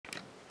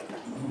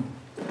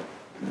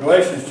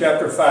Galatians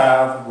chapter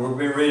 5, we'll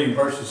be reading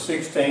verses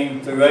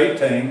 16 through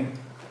 18.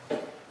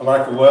 I'd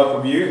like to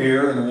welcome you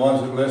here and the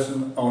ones that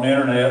listen on the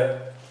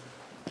internet.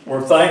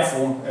 We're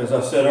thankful, as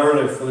I said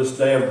earlier, for this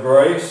day of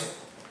grace.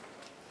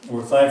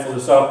 We're thankful for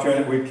this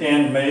opportunity we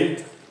can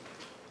meet.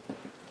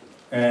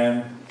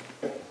 And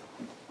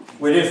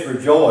we just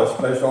rejoice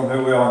based on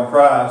who we are in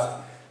Christ.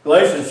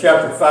 Galatians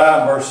chapter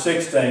 5, verse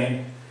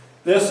 16.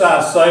 This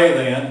I say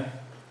then,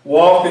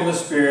 walk in the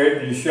Spirit,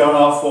 and you shall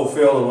not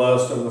fulfill the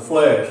lust of the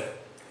flesh.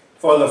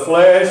 For the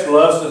flesh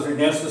lusteth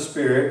against the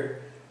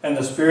Spirit, and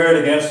the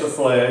Spirit against the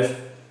flesh,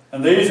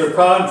 and these are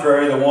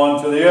contrary the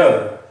one to the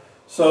other,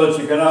 so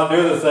that you cannot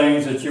do the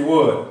things that you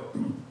would.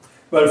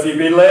 But if you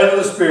be led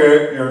of the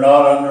Spirit, you're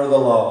not under the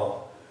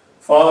law.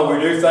 Father, we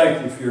do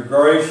thank you for your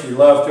grace, your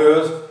love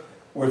to us.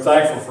 We're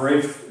thankful for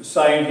each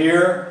saint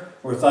here.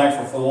 We're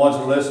thankful for the ones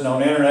that listen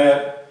on the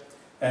internet.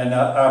 And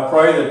I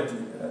pray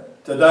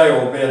that today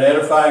will be an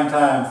edifying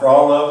time for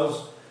all of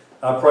us.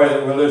 I pray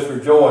that we'll just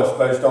rejoice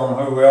based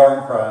on who we are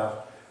in Christ.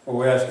 For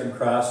we ask in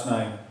Christ's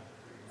name.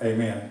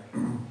 Amen.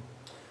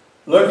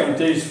 Looking at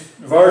these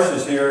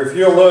verses here, if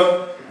you'll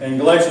look in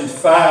Galatians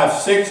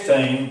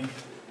 5:16,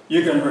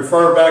 you can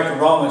refer back to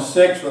Romans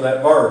 6 for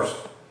that verse.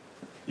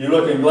 You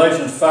look in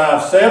Galatians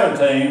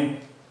 5:17,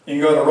 you can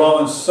go to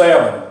Romans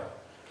 7.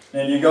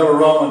 And you go to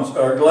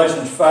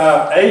Galatians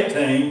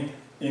 5:18,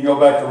 you can go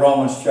back to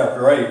Romans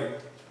chapter 8.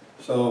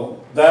 So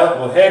that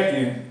will help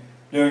you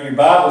during your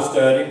Bible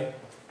study.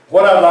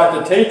 What I'd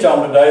like to teach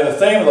on today, the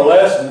theme of the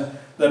lesson,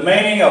 the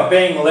meaning of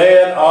being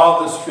led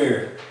of the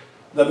Spirit.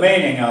 The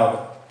meaning of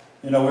it.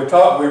 You know, we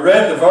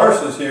read the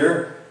verses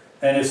here,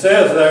 and it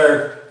says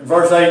there in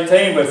verse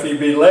 18, but if you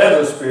be led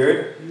of the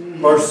Spirit.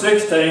 Verse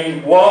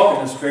 16, walk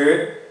in the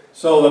Spirit.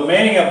 So the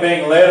meaning of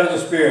being led of the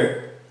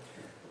Spirit.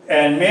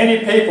 And many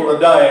people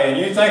today, and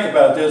you think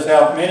about this,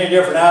 have many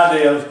different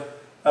ideas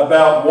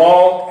about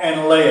walk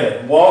and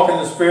led. Walk in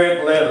the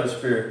Spirit, led of the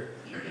Spirit.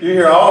 You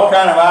hear all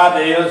kind of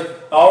ideas,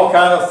 all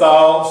kind of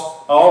thoughts,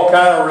 all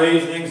kind of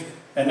reasonings,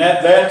 and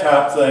that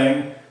type of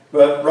thing.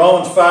 But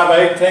Romans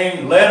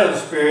 5:18, led of the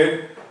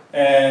Spirit,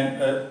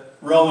 and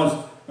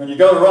when you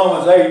go to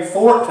Romans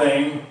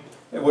 8:14,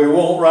 we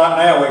won't right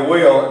now, we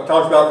will. It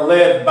talks about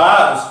led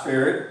by the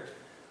Spirit.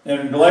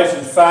 In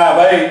Galatians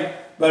 5:8,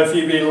 but if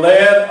you be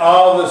led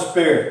of the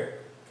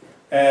Spirit.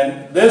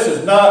 And this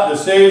is not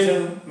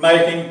decision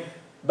making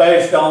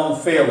based on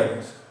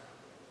feelings.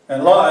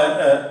 And a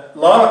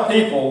lot of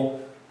people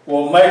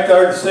will make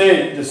their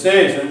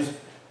decisions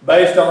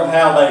based on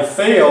how they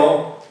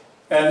feel,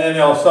 and then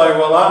they'll say,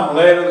 well, I'm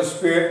led of the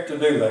Spirit to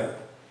do that.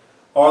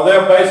 Or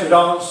they'll base it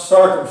on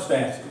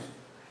circumstances.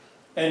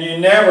 And you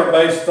never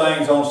base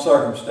things on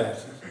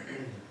circumstances.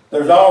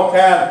 There's all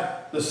kinds,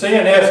 the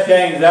CNS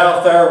gangs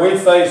out there, we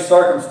face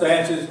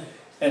circumstances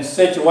and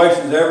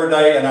situations every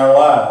day in our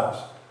lives.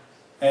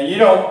 And you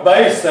don't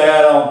base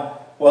that on,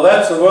 well,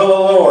 that's the will of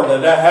the Lord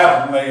that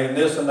happened to me and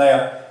this and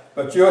that.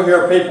 But you'll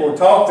hear people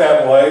talk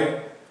that way.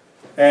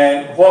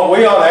 And what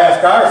we ought to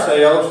ask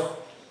ourselves,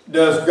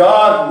 does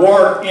God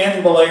work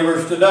in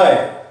believers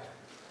today?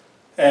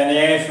 And the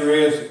answer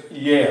is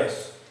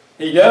yes.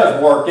 He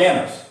does work in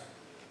us.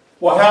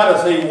 Well, how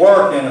does He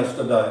work in us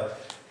today?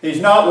 He's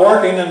not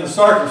working in the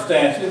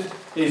circumstances.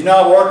 He's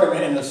not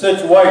working in the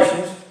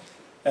situations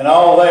and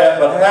all that,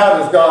 but how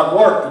does God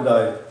work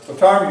today? Well,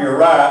 turn to your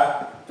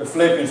right to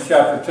Philippians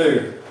chapter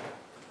 2.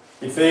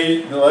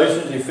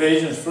 Galatians,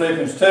 Ephesians,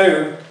 Philippians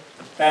 2,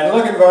 and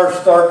look at verse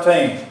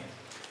 13.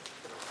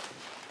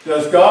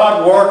 Does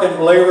God work in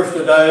believers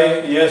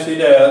today? Yes, He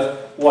does.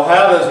 Well,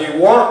 how does He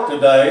work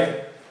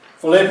today?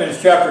 Philippians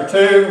chapter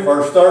 2,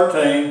 verse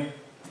 13.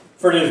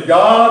 For it is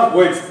God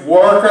which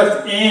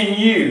worketh in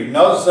you,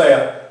 notice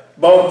that,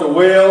 both the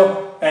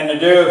will and to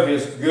do of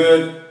His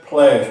good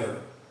pleasure.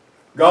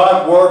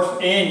 God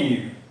works in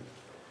you.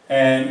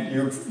 And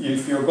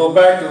if you'll go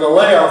back to the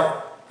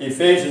left,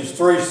 Ephesians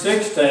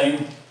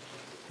 3:16,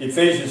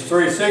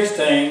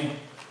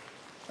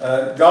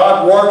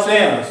 God works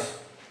in us.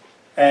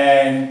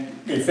 And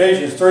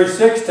Ephesians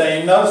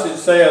 3:16, notice it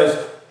says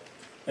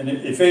in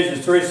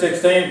Ephesians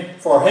 3:16,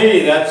 for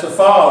He, that's the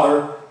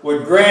Father,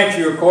 would grant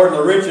you according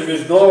to the riches of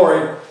His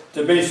glory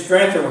to be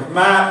strengthened with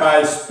might by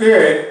His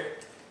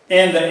Spirit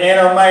in the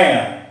inner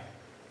man.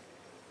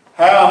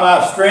 How am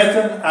I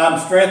strengthened? I'm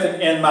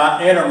strengthened in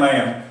my inner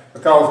man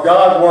because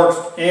God works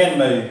in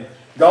me.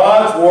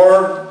 God's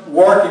Word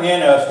working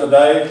in us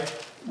today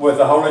with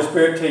the Holy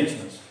Spirit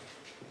teaching us.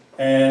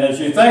 And as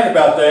you think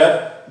about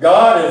that,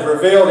 God has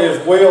revealed His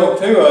will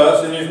to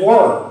us in His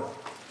Word.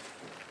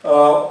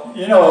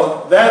 You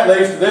know, that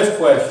leads to this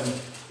question.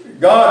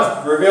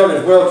 God's revealed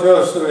His will to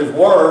us through His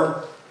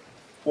Word.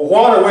 Well,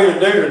 what are we to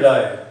do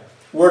today?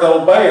 We're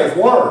to obey His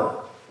Word.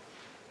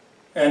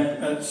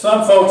 And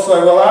some folks say,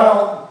 well, I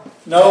don't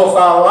know if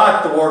I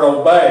like the word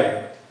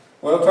obey.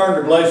 Well, turn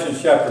to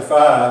Galatians chapter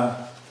 5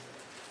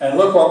 and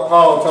look what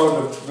Paul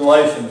told the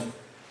Galatians.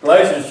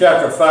 Galatians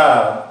chapter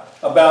 5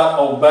 about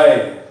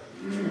obey.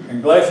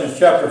 In Galatians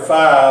chapter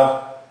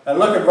 5, and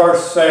look at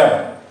verse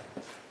 7.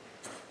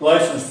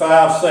 Galatians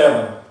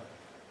 5:7.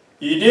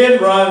 You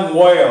did run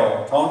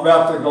well. Talking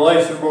about the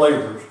Galatian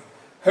believers.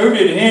 Who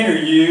did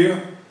hinder you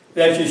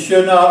that you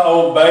should not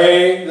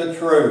obey the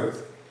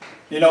truth?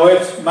 You know,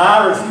 it's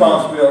my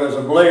responsibility as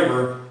a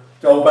believer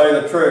to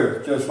obey the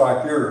truth, just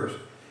like yours.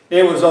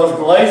 It was those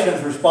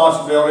Galatians'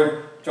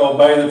 responsibility to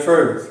obey the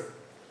truth.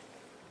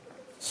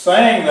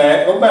 Saying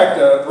that, go back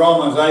to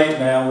Romans 8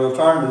 now. We'll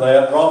turn to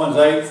that. Romans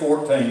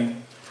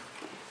 8:14.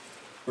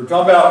 We're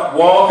talking about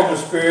walking in the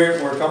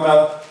Spirit. We're talking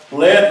about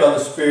led by the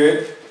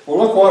Spirit. Well,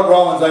 look what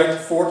Romans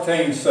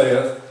 8:14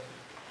 says.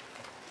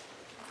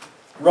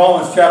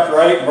 Romans chapter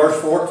 8, verse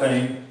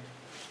 14.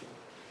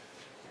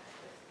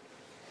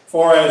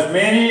 For as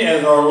many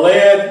as are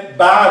led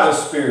by the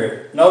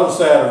Spirit, notice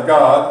that, of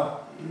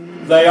God,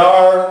 they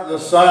are the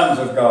sons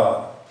of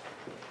God.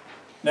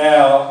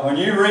 Now, when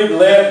you read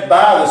led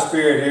by the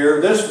Spirit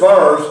here, this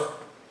verse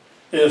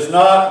is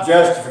not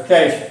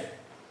justification.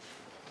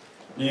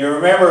 Do you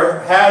remember,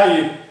 how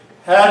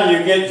do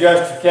you get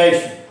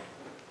justification?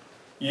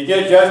 You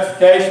get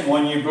justification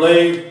when you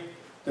believe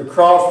the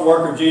cross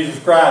work of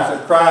Jesus Christ,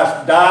 that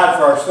Christ died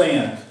for our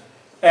sins,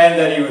 and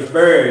that He was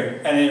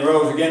buried, and He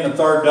rose again the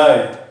third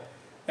day.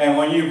 And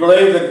when you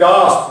believe the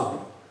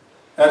gospel,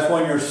 that's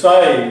when you're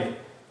saved,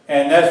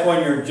 and that's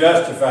when you're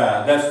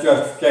justified. That's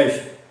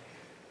justification.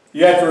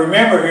 You have to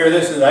remember here,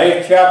 this is the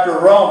 8th chapter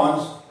of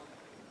Romans,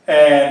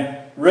 and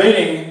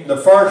reading the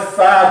first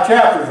 5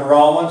 chapters of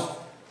Romans,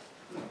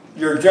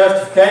 your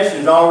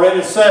justification is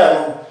already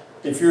settled.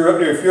 If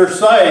you're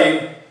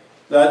saved,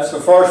 that's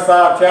the first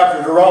 5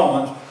 chapters of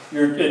Romans.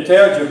 It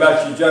tells you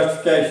about your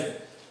justification.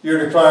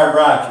 You're declared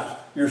righteous.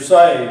 You're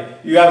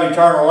saved. You have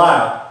eternal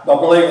life by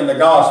believing the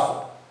gospel.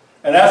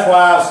 And that's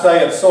why I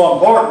say it's so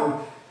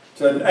important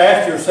to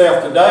ask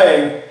yourself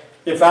today,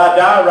 if I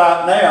die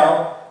right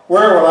now,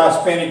 where will I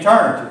spend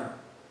eternity?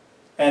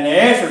 And the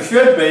answer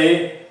should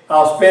be,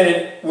 I'll spend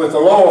it with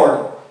the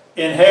Lord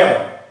in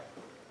heaven.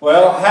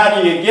 Well,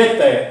 how do you get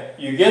that?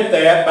 You get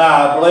that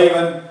by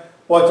believing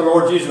what the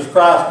Lord Jesus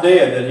Christ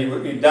did, that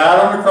He died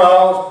on the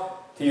cross,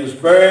 He was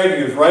buried,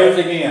 He was raised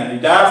again. He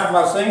died for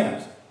my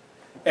sins.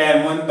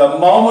 And when the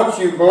moment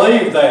you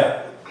believe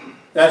that,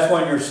 that's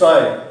when you're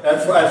saved.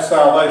 That's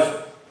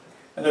salvation.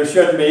 And there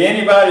shouldn't be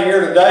anybody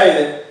here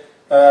today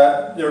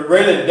that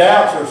really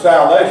doubts their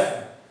salvation.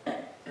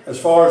 As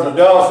far as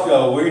adults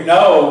go,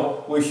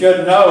 we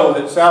should know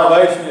that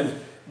salvation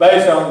is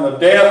based on the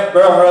death,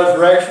 burial, and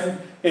resurrection.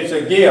 It's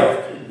a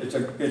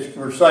gift.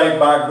 We're saved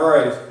by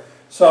grace.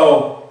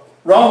 So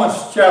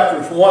Romans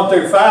chapters 1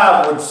 through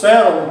 5 would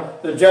settle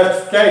the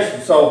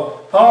justification.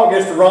 So Paul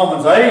gets to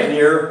Romans 8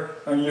 here.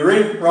 When you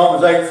read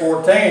Romans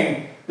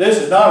 8:14, this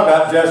is not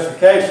about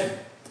justification.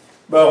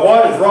 But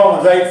what is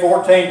Romans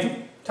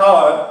 8:14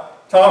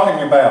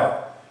 talking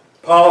about?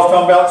 Paul's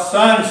talking about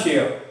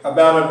sonship,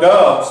 about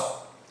adults.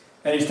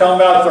 And he's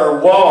talking about their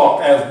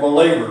walk as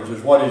believers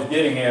is what he's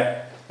getting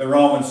at in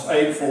Romans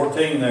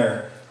 8:14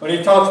 there. When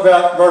he talks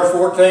about verse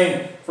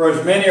 14, for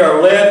as many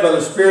are led by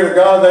the Spirit of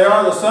God, they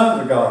are the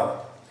sons of God.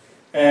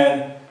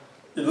 And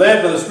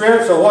led by the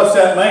Spirit, so what's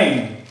that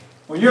mean?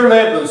 When you're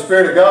led by the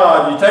Spirit of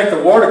God, you take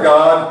the Word of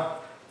God,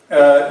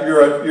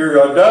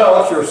 you're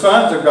adults, you're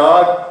sons of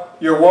God,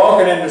 you're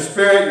walking in the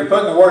Spirit, you're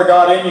putting the Word of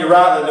God in you,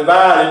 rightly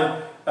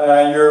divided,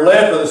 you're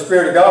led by the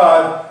Spirit of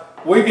God.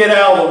 We get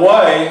out of the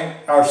way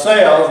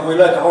ourselves and we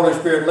let the Holy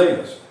Spirit lead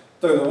us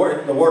through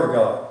the Word of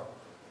God.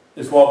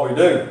 Is what we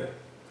do.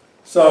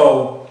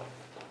 So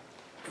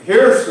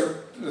here's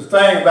the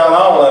thing about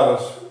all of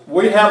us.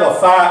 We have a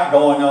fight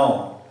going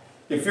on.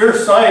 If you're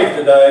saved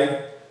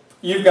today,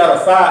 you've got a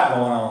fight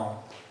going on.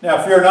 Now,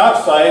 if you're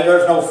not saved,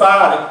 there's no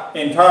fight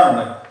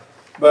internally.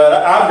 But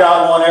I've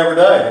got one every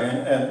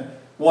day. And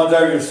ones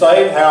that are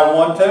saved have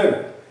one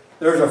too.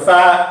 There's a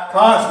fight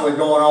constantly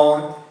going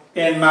on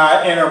in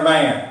my inner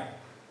man.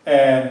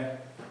 And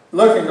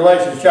look in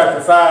Galatians chapter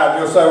 5,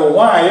 you'll say, well,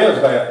 why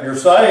is that? You're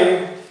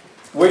saved.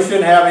 We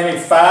shouldn't have any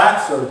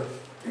fights or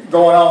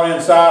going on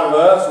inside of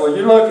us. Well,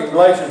 you look in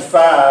Galatians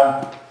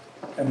 5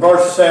 and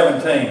verse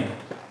 17.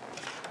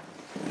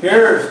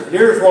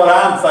 Here's what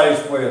I'm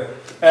faced with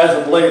as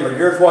a believer.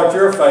 Here's what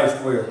you're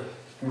faced with.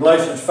 In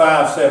Galatians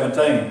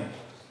 5:17.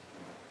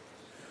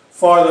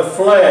 For the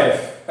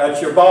flesh,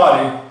 that's your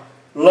body,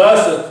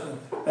 lusteth,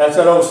 that's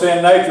that old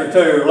sin nature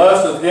too,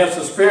 lusteth against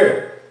the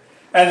Spirit,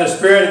 and the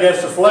Spirit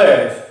against the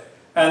flesh.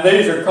 And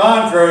these are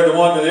contrary the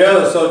one to the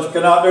other, so that you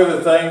cannot do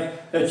the thing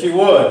that you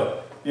would.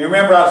 You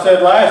remember I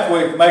said last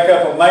week, make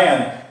up a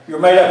man. You're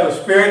made up of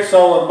spirit,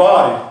 soul, and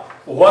body.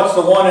 Well, what's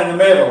the one in the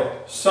middle?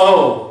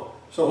 Soul.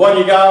 So what do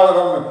you got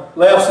on the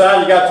left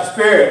side? You got the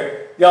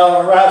spirit. You got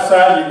on the right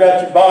side, you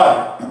got your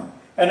body.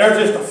 And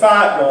there's just a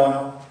fight going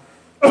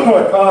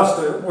on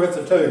constantly with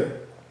the two.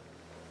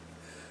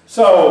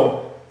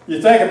 So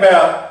you think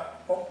about,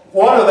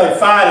 what are they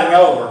fighting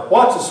over?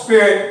 What's the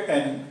spirit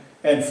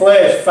and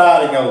flesh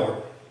fighting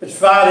over? It's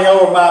fighting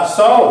over my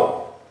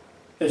soul.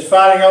 It's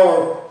fighting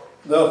over,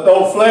 the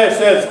old flesh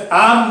says,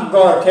 I'm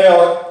going to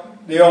tell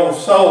the old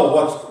soul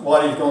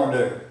what he's going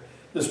to do.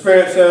 The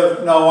Spirit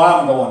says, no,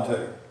 I'm going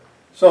to.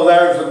 So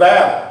there's the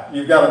battle.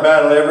 You've got a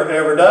battle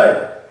every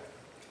day.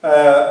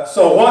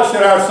 So what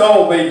should our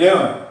soul be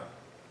doing?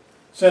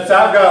 Since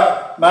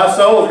my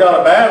soul's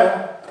got a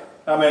battle,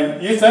 I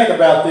mean, you think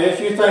about this,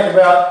 you think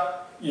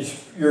about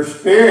your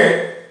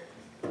spirit,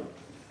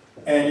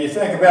 and you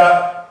think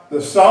about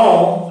the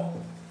soul,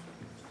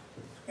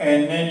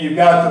 and then you've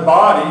got the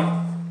body.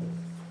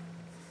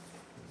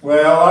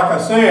 Well, like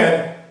I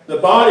said, the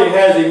body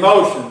has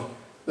emotions.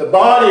 The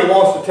body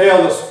wants to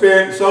tell the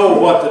spirit and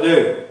soul what to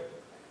do.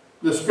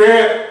 The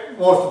spirit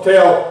wants to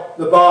tell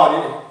the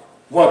body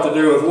what to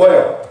do as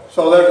well.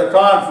 So there's a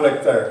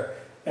conflict there,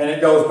 and it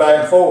goes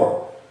back and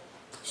forth.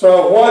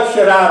 So what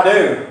should I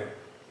do?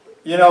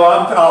 You know,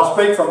 I'll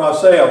speak for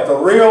myself. The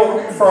real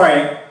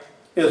Frank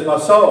is my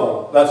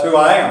soul. That's who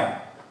I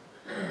am.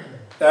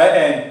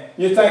 And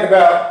you think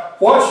about,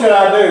 what should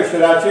I do?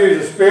 Should I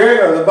choose the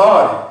spirit or the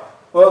body?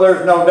 Well,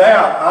 there's no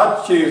doubt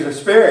I'd choose the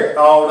spirit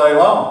all day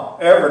long,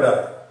 every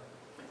day.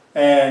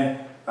 And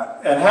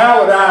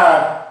how would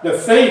I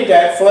defeat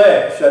that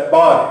flesh, that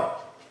body?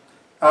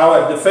 I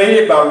would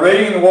defeat it by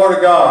reading the Word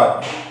of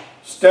God,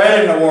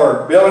 studying the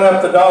Word, building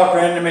up the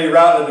doctrine into me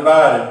rightly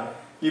divided.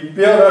 You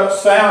build up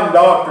sound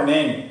doctrine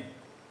in you.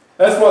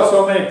 That's what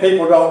so many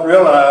people don't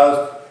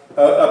realize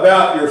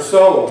about your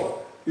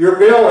soul. You're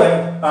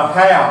building a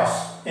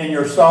house in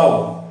your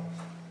soul.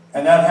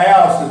 And that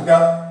house has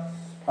got,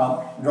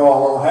 I'll draw a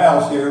little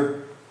house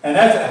here, and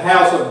that's a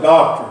house of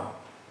doctrine.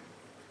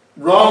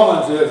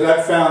 Romans is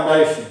that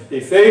foundation.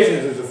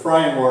 Ephesians is the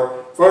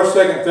framework. 1st,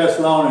 2nd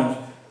Thessalonians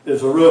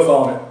is the roof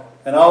on it.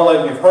 And all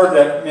of you have heard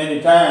that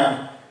many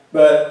times.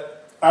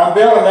 But I'm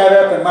building that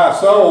up in my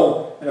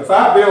soul. And if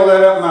I build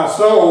that up in my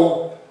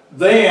soul,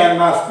 then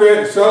my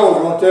spirit and soul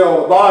is going to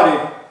tell the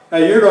body,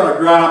 hey, you're going to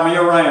drive me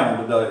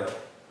around today.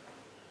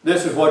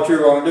 This is what you're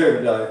going to do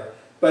today.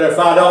 But if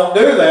I don't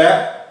do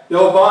that, the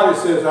old body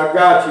says, I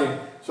got you.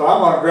 So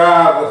I'm going to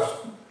drive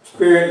the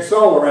spirit and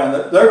soul around.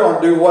 They're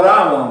going to do what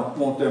I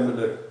want them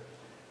to do.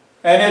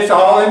 And it's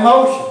all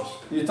emotions.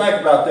 You think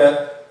about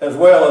that as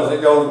well as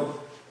it goes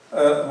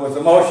with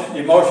the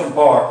emotion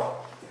part.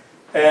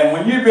 And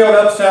when you build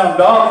up sound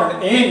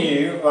doctrine in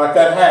you, like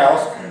that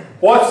house,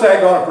 what's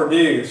that going to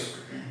produce?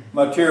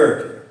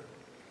 Maturity.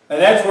 And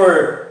that's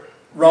where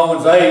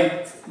Romans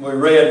 8, we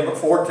read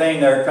 14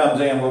 there, comes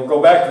in. We'll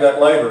go back to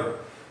that later.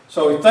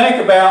 So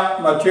think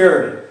about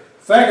maturity.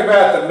 Think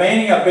about the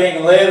meaning of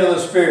being led of the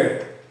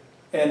Spirit.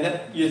 And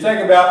you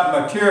think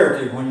about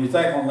maturity when you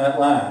think on that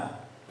line.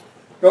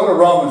 Go to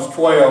Romans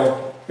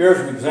 12. Here's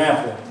an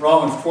example.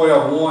 Romans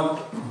 12:1.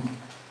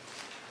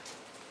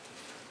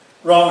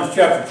 Romans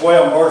chapter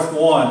 12, verse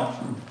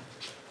 1.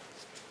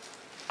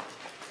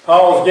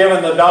 Paul's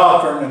given the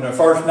doctrine in the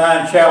first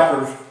 9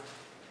 chapters,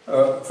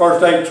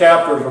 first 8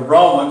 chapters of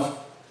Romans.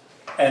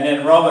 And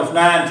in Romans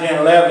 9, 10,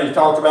 11, he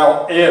talked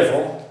about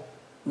Israel.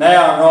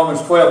 Now in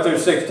Romans 12 through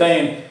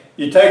 16,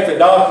 you take the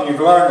doctrine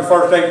you've learned in the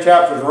first 8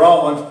 chapters of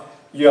Romans,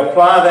 you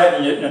apply that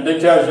and it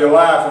details your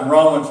life in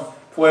Romans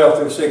 12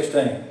 through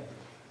 16.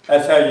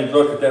 That's how you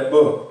look at that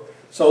book.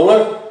 So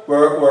look,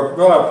 we're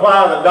going to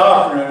apply the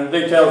doctrine and the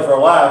details of our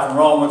life in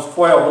Romans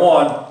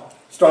 12:1.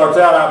 Starts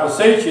out, I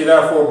beseech you,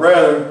 therefore,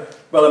 brethren,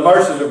 by the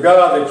mercies of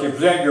God, that you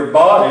present your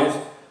bodies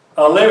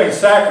a living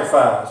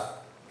sacrifice,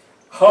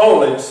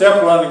 holy,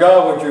 acceptable unto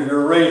God, which is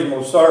your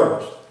reasonable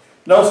service.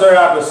 No, sir,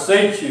 I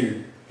beseech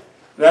you.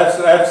 That's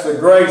the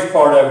grace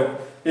part of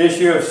it.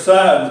 Issue of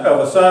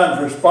a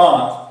son's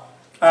response.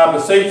 I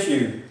beseech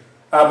you.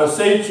 I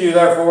beseech you,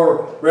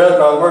 therefore, brethren,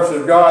 by the mercy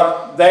of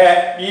God,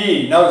 that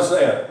ye, notice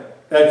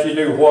that you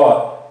do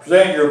what?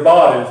 Present your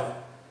bodies.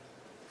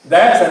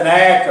 That's an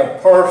act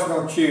of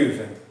personal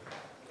choosing.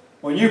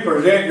 When you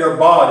present your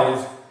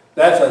bodies,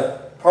 that's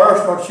a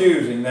personal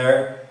choosing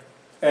there.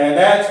 And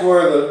that's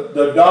where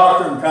the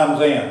doctrine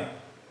comes in.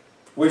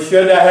 We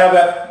should have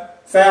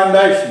that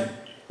foundation.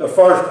 The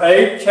first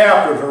 8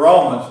 chapters of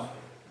Romans,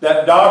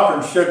 that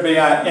doctrine should be in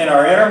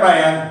our inner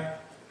man.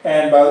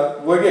 And by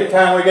the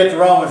time we get to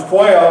Romans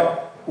 12,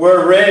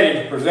 we're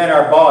ready to present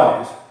our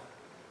bodies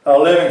a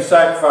living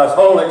sacrifice,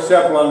 holy,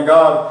 acceptable unto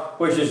God,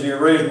 which is your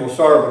reasonable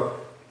service.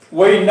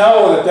 We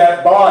know that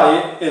that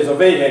body is a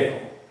vehicle.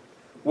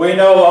 We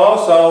know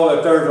also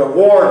that there's a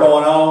war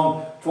going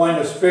on between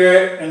the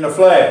spirit and the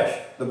flesh,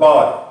 the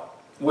body.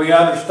 We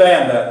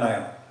understand that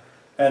now.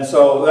 And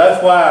so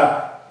that's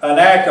why an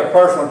act of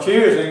personal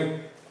choosing,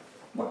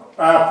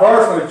 I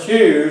personally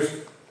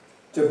choose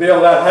to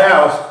build that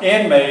house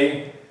in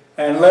me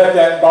and let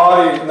that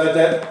body, let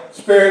that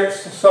spirit,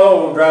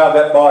 soul drive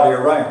that body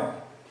around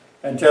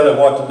and tell it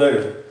what to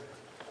do.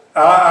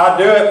 I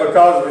do it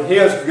because of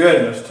His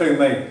goodness to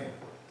me.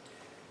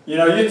 You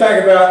know, you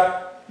think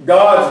about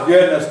God's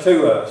goodness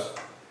to us.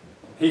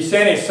 He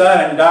sent His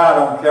Son and died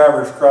on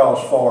Calvary's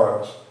cross for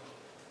us.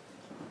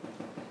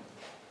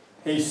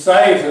 He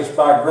saves us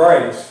by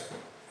grace.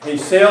 He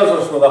seals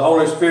us with the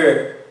Holy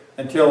Spirit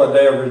until the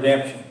day of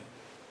redemption.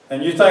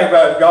 And you think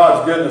about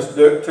God's goodness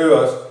to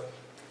us.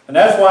 And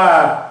that's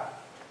why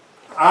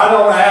I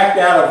don't act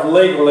out of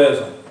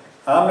legalism.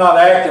 I'm not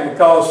acting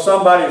because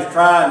somebody's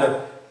trying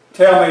to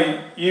tell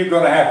me you're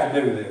going to have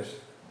to do this.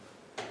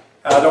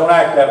 I don't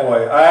act that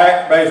way. I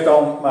act based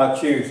on my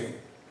choosing.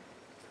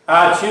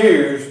 I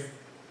choose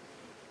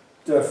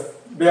to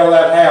build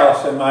that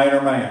house in my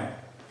inner man.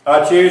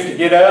 I choose to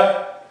get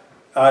up.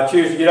 I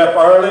choose to get up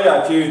early.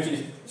 I choose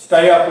to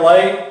stay up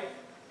late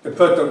to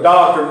put the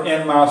doctrine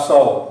in my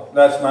soul.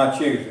 That's my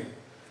choosing.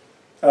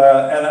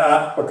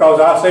 Because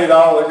I see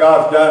all that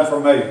God's done for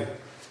me.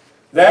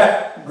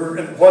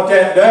 What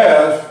that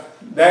does,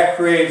 that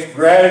creates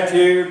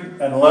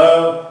gratitude and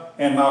love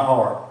in my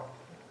heart.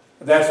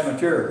 That's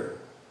maturity.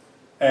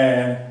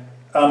 And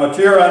a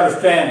mature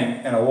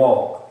understanding and a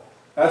walk.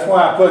 That's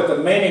why I put the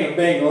meaning of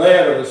being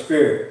led of the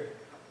Spirit.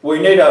 We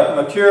need a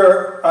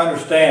mature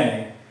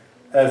understanding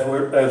as we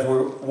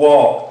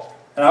walk.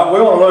 And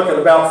we want to look at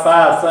about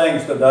 5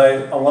 things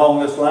today along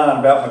this line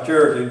about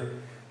maturity.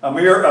 A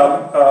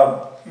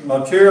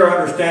mature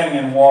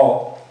understanding and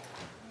walk.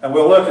 And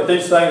we'll look at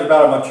these things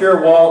about a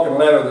mature walk and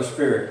led of the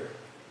Spirit.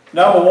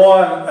 Number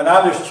 1, and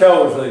I just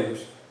chose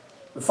these.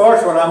 The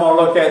first one I'm going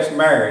to look at is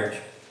marriage.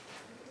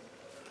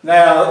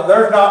 Now,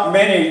 there's not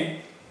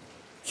many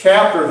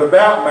chapters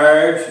about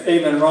marriage,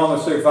 even in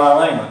Romans through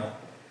Philemon.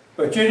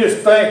 But you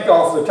just think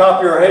off the top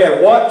of your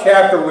head, what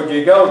chapter would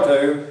you go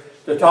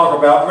to talk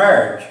about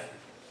marriage?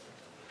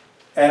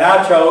 And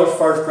I chose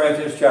 1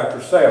 Corinthians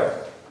chapter 7.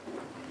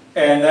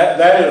 And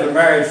that is a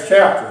marriage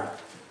chapter.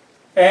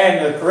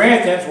 And the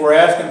Corinthians were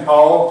asking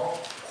Paul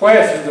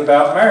questions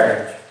about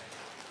marriage.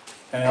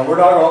 And we're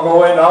not going to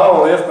go into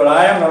all of this, but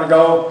I am going to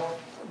go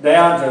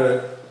down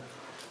to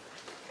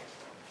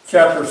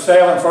chapter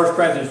 7, 1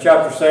 Corinthians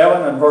chapter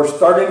 7 and verse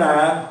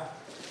 39.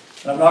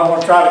 And I'm not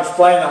going to try to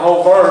explain the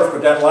whole verse,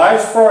 but that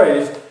last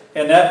phrase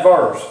in that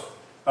verse,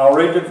 I'll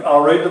read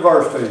the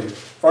verse to you.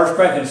 1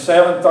 Corinthians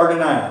 7,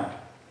 39.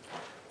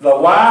 The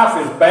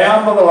wife is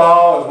bound by the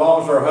law as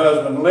long as her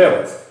husband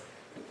liveth.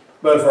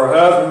 But if her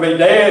husband be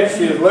dead,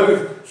 she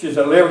is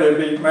at liberty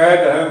to be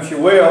married to whom she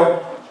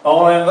will,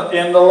 only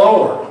in the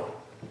Lord.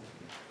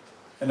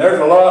 And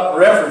there's a lot of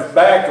reference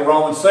back to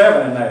Romans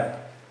 7 in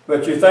that.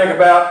 But you think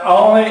about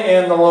only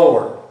in the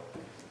Lord.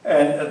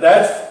 And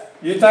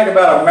you think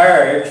about a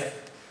marriage.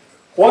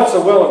 What's the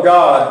will of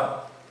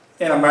God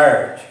in a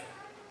marriage?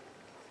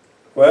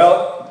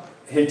 Well,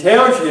 he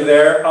tells you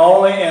there,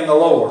 only in the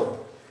Lord.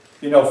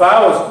 You know, if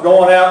I was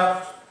going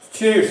out to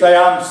choose, say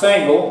I'm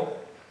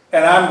single,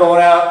 and I'm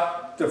going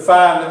out to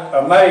find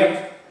a mate,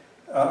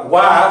 a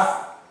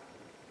wife,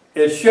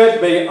 it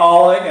should be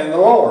only in the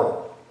Lord.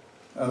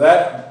 Now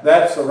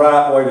that's the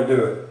right way to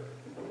do it.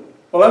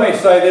 Well, let me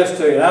say this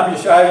to you, and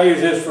I use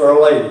this for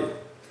a lady.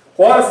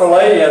 What if a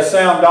lady has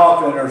sound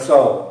doctrine in her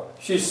soul?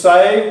 She's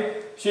saved,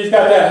 she's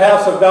got that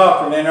house of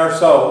doctrine in her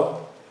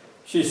soul.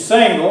 She's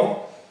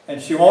single,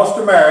 and she wants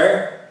to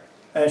marry,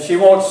 and she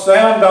wants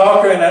sound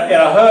doctrine in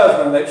a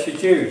husband that she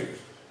chooses.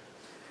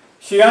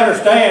 She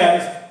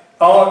understands,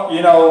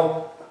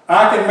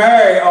 I can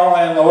marry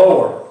only in the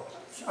Lord.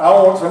 I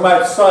want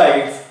somebody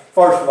saved,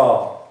 first of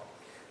all.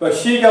 But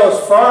she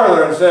goes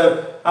further and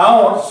says, I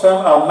want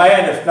a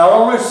man that's not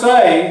only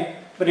saved,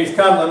 but he's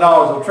come to the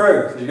knowledge of the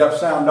truth. He's got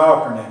sound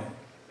doctrine in him.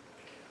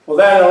 Well,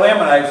 that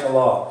eliminates a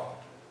lot.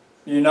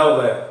 You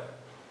know that.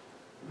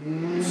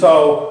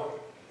 So,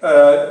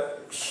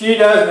 she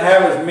doesn't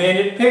have as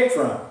many to pick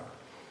from.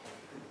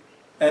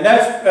 And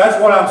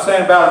that's what I'm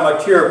saying about a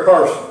mature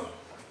person.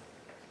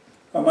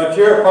 A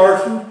mature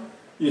person,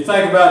 you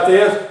think about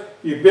this,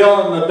 you're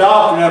building the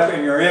doctrine up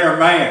in your inner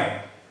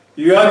man.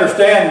 You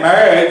understand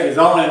marriage is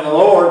only in the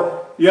Lord.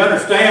 You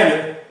understand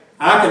it.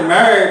 I can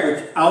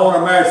marry, but I want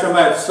to marry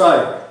somebody that's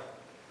saved.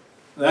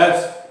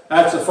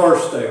 That's the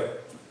first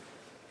step.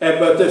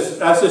 But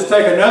let's just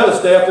take another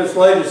step. This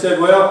lady said,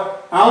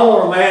 well, I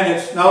want a man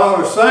that's not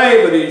only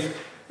saved, but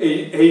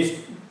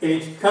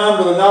he's come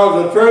to the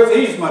knowledge of the truth.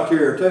 He's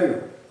mature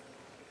too.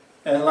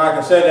 And like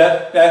I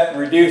said, that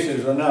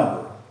reduces the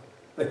number.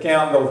 The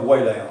count goes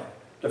way down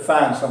to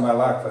find somebody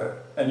like that.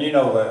 And you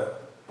know that.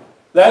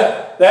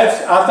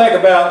 I think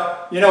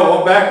about,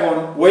 back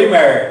when we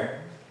married,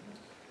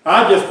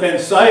 I'd just been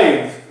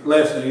saved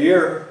less than a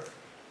year.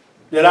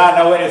 Did I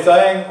know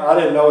anything? I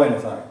didn't know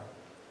anything.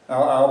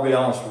 I'll be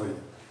honest with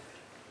you.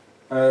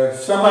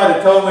 If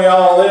somebody told me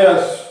all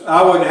this,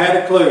 I wouldn't have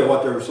had a clue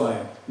what they were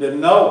saying.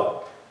 Didn't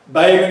know.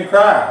 Babe in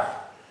Christ.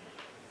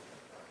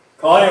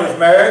 Connie was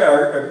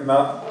married,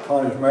 not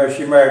Connie was married,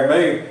 she married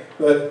me,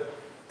 but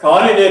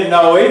Connie didn't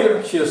know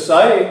either. She was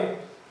saved.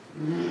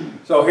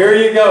 So here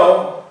you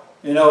go,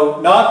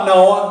 not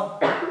knowing,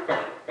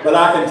 but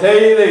I can tell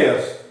you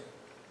this.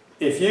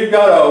 If you've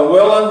got a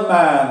willing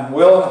mind,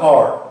 willing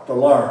heart to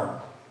learn,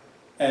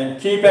 and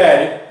keep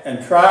at it,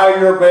 and try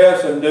your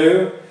best and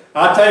do,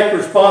 I take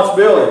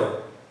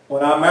responsibility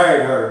when I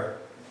married her.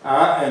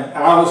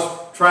 I was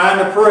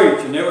trying to preach,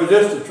 and it was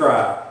just a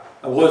try.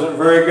 I wasn't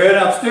very good,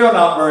 I'm still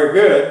not very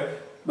good,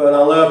 but I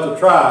love to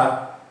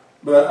try.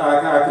 But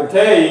I can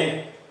tell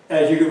you,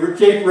 as you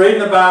keep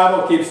reading the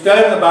Bible, keep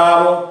studying the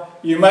Bible,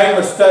 you make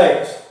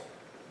mistakes.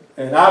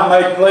 And I've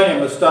made plenty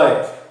of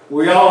mistakes.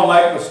 We all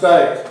make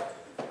mistakes.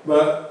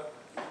 But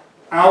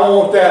I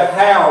want that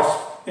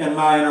house in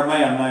my inner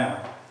man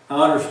now.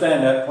 I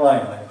understand that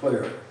plainly and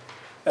clearly.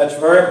 That's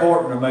very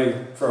important to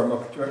me for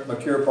a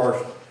mature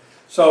person.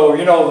 So,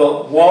 you know,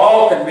 the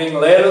walk and being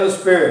led of the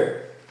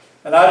Spirit.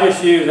 And I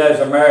just use that as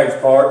a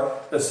marriage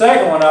part. The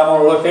second one I'm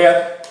going to look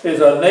at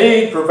is a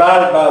need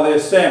provided by the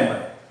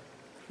assembly.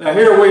 Now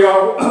here we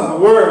are,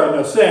 we're an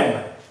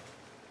assembly.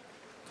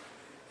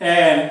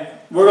 And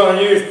we're going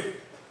to use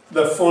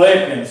the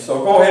Philippians.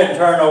 So go ahead and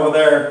turn over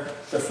there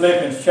to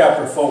Philippians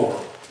chapter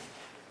 4.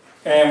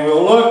 And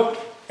we'll look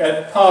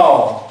at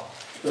Paul,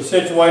 the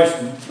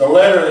situation, the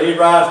letter that he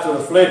writes to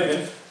the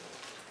Philippians.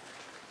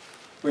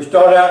 We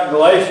start out in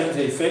Galatians,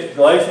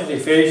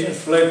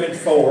 Ephesians, Philippians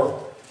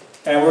 4.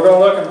 And we're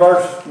going to look at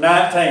verse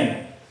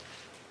 19.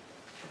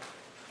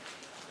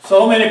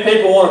 So many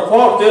people want to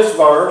quote this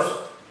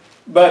verse,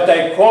 but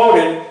they quote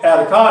it out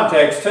of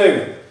context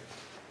too.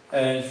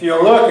 And if you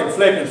look in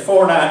Philippians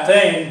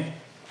 4:19,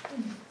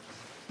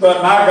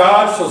 but my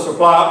God shall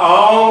supply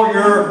all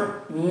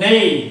your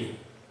need.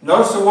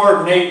 Notice the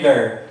word need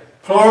there.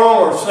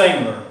 Plural or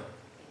singular?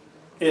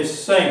 It's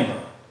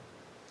singular.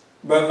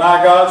 But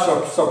my God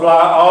shall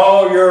supply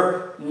all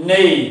your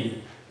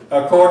need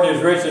according to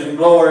his riches and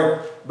glory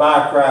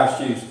by Christ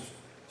Jesus.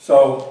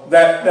 So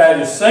that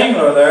is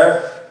singular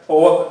there.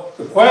 Well,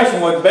 the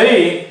question would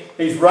be,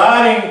 he's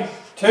writing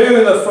to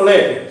the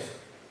Philippians,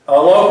 a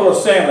local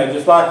assembly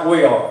just like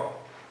we are.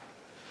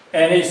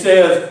 And he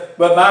says,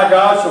 but my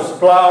God shall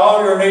supply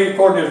all your need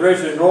according to his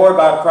riches and glory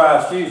by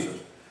Christ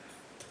Jesus.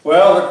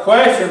 Well, the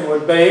question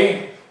would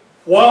be,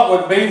 what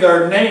would be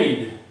their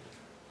need?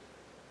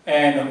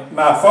 And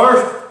my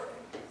first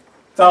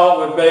thought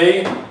would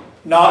be,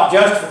 not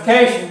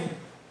justification,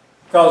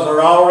 because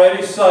they're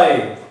already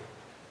saved.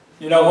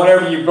 You know,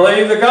 whenever you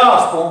believe the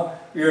gospel,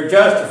 you're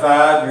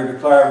justified, you're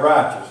declared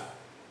righteous.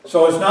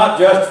 So it's not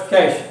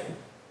justification.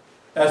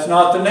 That's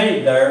not the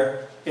need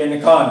there in the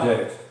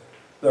context.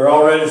 They're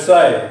already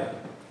saved.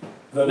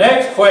 The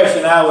next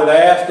question I would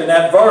ask in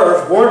that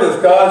verse, where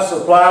does God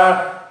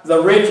supply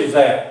the riches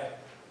at?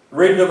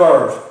 Read the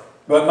verse.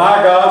 But my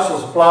God shall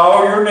supply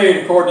all your need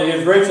according to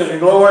his riches and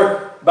glory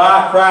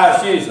by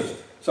Christ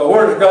Jesus. So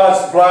where does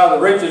God supply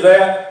the riches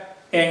at?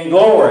 In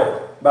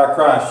glory by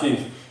Christ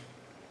Jesus.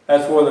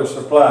 That's where they're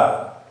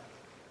supplied.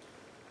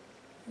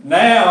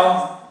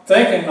 Now,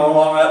 thinking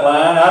along that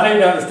line, I need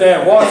to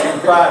understand what's in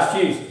Christ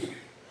Jesus.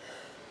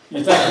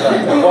 You think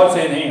about that. What's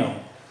in him?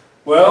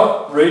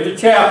 Well, read the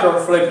chapter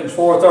of Philippians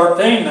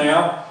 4:13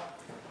 now.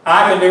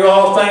 I can do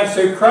all things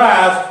through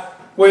Christ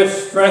which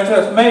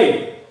strengtheneth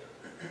me.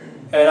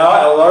 And a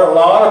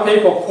lot of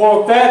people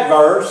quote that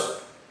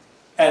verse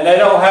and they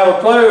don't have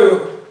a clue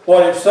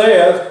what it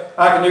says.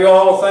 I can do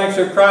all things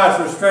through Christ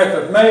which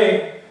strengtheneth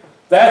me.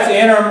 That's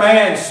inner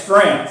man's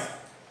strength.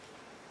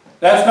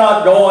 That's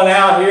not going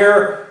out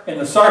here in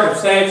the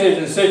circumstances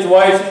and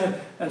situations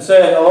and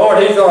saying, the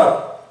Lord, he's going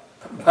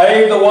to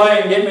pave the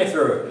way and get me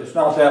through it. It's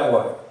not that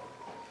way.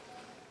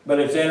 But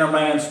it's inner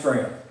man's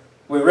strength.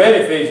 We read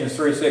Ephesians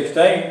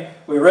 3:16.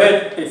 We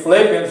read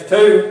Philippians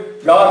 2.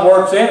 God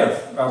works in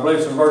us. I believe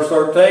it's in verse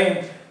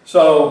 13.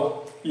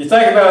 So you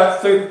think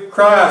about through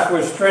Christ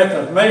which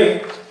strengthens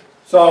me.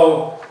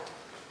 So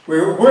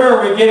where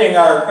are we getting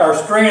our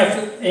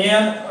strength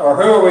in? Or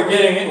where are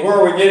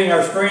we getting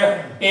our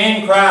strength?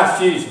 In Christ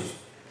Jesus.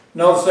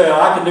 Notice that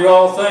I can do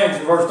all things,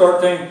 in verse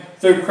 13,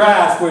 through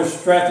Christ which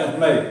strengthens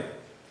me.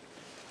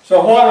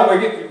 So what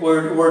are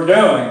we're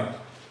doing?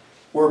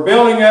 We're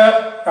building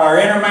up our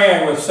inner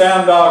man with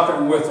sound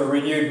doctrine with a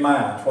renewed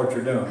mind. That's what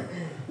you're doing.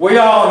 We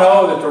all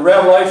know that the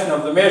revelation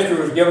of the mystery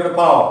was given to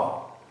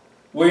Paul.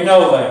 We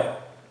know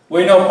that.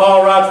 We know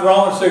Paul writes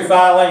Romans through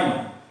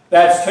Philemon.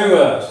 That's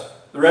to us.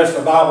 The rest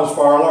of the Bible is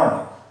for our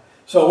learning.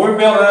 So we're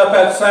building up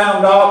that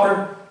sound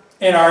doctrine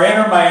in our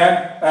inner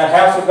man, that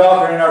house of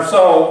doctrine in our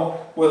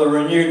soul, with a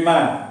renewed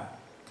mind.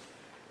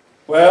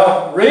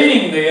 Well,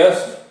 reading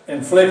this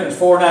in Philippians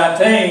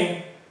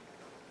 4:19,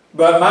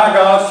 but my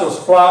God shall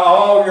supply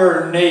all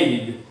your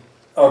need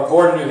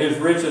according to his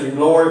riches and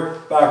glory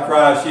by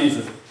Christ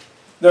Jesus.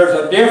 There's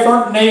a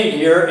different need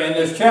here in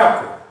this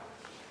chapter,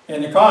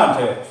 in the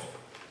context.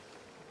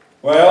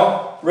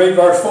 Well, read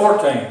verse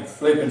 14,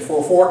 Philippians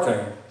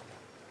 4:14.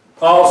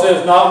 Paul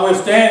says,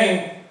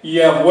 notwithstanding, ye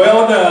have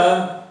well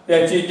done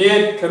that ye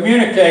did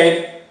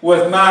communicate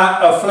with my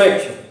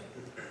affliction.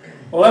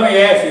 Well, let me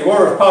ask you,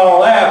 where is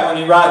Paul at when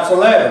he writes a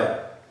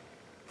letter?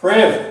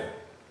 Prison.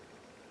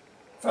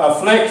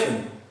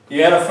 Affliction. He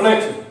had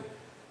affliction.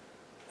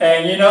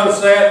 And you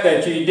notice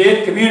that ye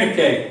did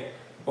communicate.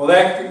 Well,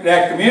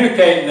 that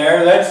communicating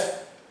there,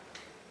 that's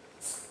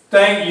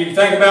you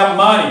think about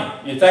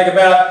money. You think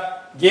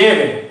about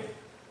giving.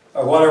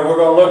 Or whatever, we're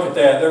going to look at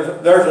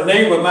that. There's a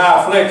need with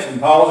my affliction.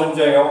 Paul's in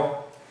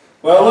jail.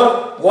 Well,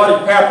 look what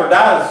he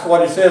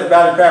says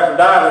about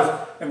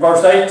Epaphroditus in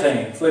verse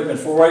 18, Philippians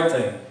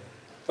 4:18.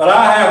 But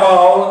I have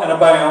all and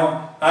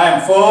abound. I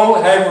am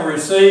full, having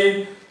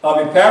received of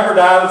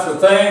Epaphroditus the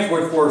things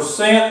which were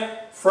sent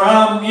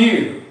from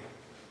you,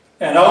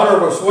 an odor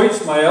of a sweet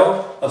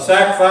smell, a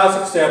sacrifice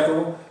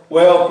acceptable,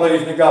 well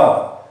pleasing to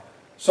God.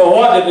 So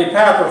what did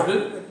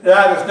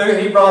Epaphroditus do?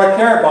 He brought a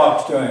care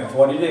box to him, is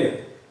what he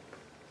did.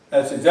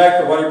 That's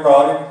exactly what he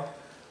brought him.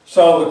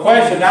 So the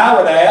question I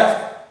would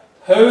ask,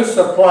 who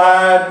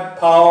supplied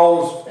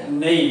Paul's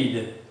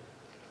need?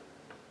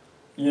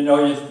 You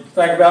know, you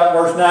think about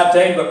verse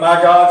 19, but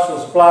my God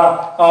shall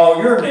supply all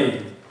your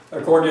need,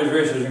 according to his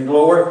riches and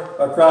glory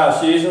of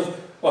Christ Jesus.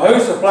 Well, who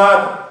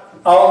supplied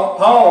all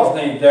Paul's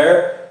need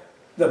there?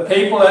 The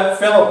people at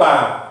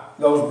Philippi,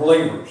 those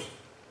believers.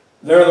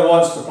 They're the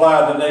ones who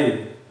supplied the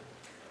need.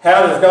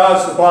 How does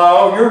God supply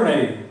all your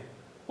need?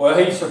 Well,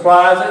 he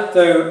supplies it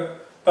through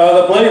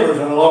other believers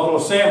in the local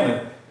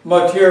assembly,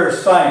 mature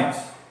saints.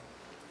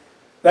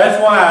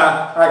 That's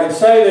why I can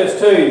say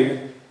this to you.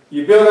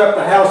 You build up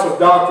the house of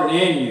doctrine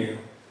in you.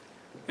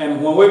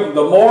 And when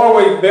the more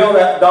we build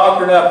that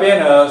doctrine up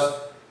in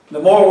us, the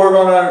more we're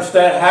going to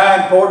understand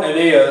how important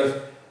it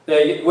is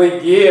that we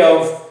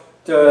give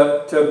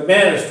to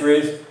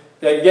ministries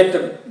that get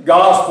the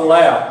gospel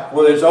out,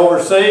 whether it's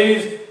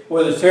overseas,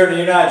 whether it's here in the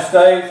United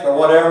States or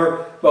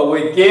whatever, but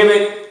we give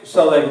it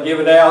so they can give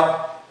it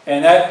out,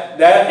 and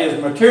that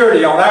is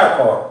maturity on our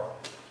part.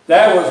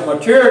 That was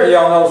maturity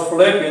on those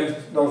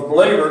Philippians, those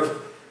believers,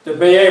 to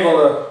be able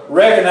to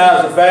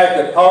recognize the fact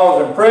that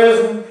Paul's in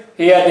prison,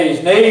 he had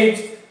these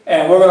needs,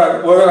 and we're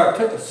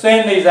going to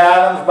send these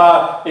items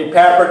by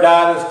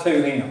Epaphroditus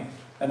to him.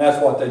 And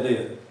that's what they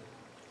did.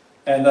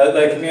 And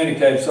they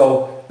communicated.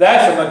 So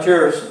that's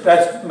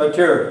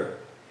maturity.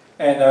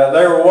 And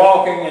they were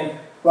walking in,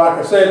 like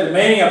I said, the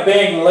meaning of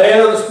being led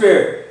of the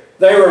Spirit.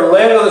 They were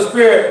led of the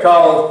Spirit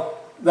because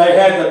they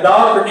had the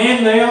doctrine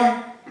in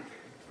them.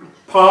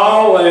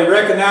 Paul, they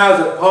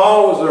recognized that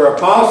Paul was their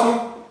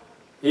apostle.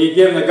 He'd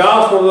given the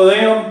gospel to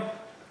them,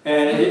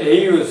 and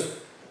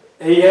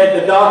he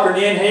had the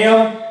doctrine in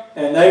him,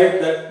 and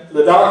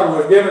the doctrine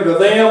was given to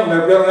them, and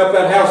they're building up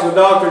that house of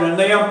doctrine in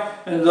them,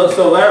 and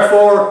so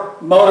therefore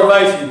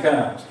motivation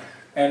comes,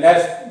 and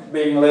that's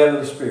being led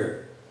of the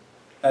Spirit.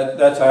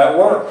 That's how it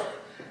works.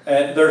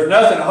 And there's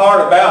nothing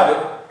hard about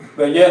it,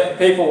 but yet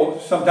people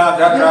sometimes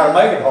have to try to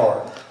make it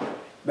hard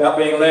about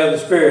being led of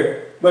the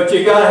Spirit. But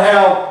you got to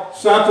have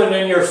something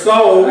in your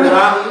soul,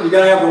 right? You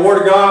got to have the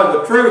Word of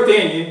God, the truth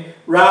in you,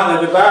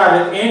 rightly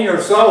divided in your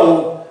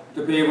soul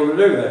to be able to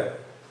do that.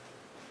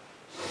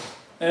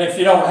 And if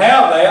you don't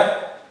have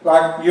that,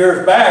 like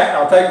years back,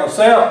 I'll take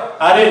myself,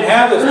 I didn't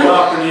have this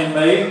doctrine in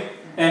me,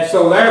 and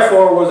so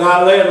therefore was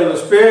I led of the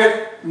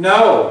Spirit?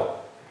 No.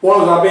 What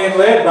was I being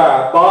led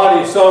by?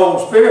 Body, soul,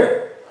 and spirit.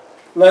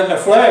 Letting the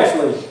flesh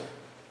lead.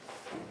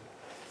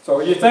 So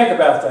you think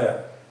about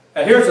that.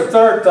 And here's the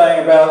third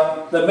thing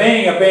about the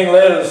meaning of being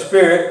led of the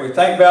Spirit. We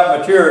think about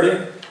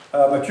maturity,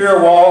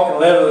 mature walk and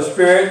led of the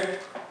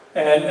Spirit.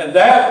 And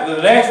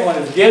the next one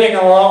is getting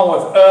along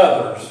with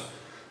others.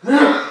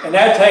 And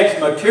that takes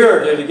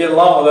maturity to get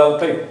along with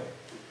other people.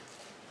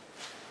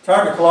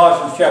 Turn to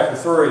Colossians chapter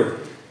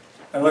 3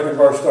 and look at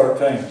verse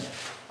 13.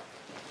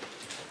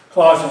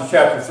 Colossians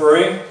chapter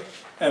 3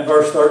 and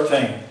verse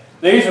 13.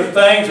 These are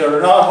things that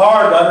are not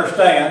hard to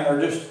understand.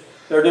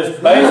 They're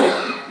just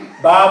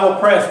basic Bible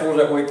principles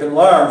that we can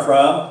learn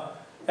from.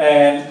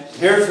 And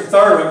here's the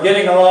third one,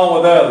 getting along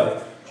with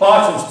others.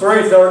 Colossians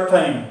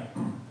 3:13.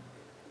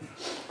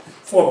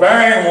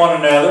 Forbearing one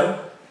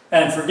another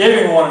and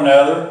forgiving one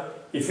another,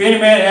 if any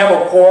man have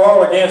a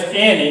quarrel against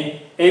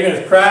any, even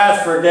as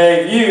Christ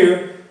forgave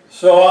you,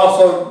 so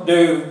also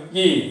do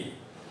ye.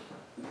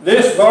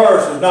 This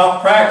verse is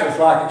not practiced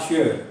like it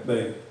should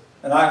be.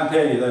 And I can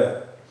tell you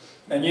that.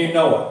 And you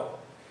know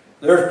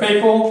it. There's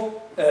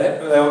people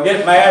that will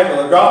get mad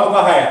with a drop of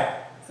a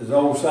hat, as the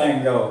old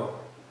saying goes.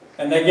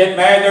 And they get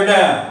mad, they're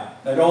done.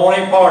 They don't want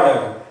any part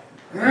of it.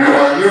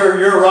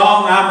 You're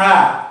wrong, I'm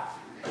right.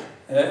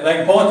 And they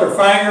can point their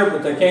finger,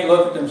 but they can't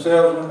look at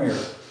themselves in the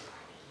mirror.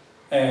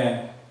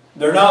 And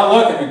they're not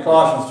looking at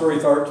Colossians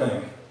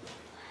 3:13.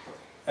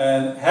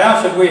 And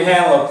how should we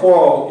handle a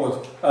quarrel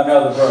with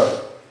another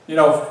brother? You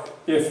know,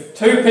 if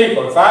two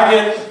people, if I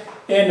get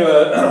into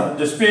a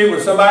dispute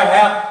with somebody,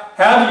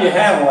 how do you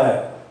handle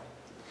that?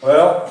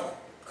 Well,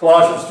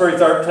 Colossians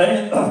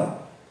 3:13,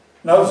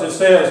 notice it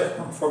says,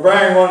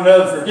 forbearing one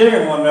another,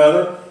 forgiving one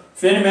another,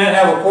 if any man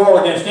have a quarrel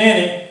against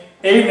any,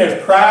 even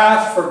as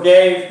Christ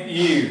forgave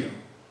you.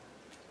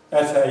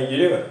 That's how you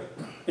do it.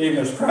 Even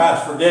as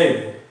Christ forgave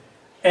you.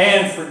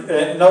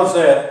 And notice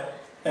that,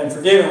 and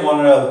forgiving one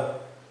another.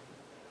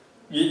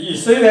 You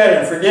see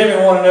that in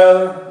forgiving one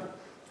another?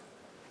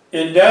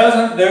 It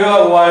doesn't do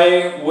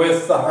away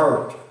with the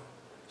hurt.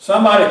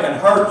 Somebody can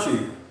hurt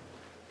you,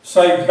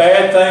 say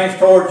bad things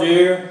towards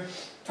you,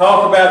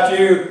 talk about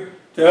you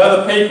to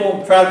other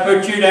people, try to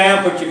put you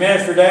down, put your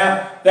minister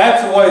down.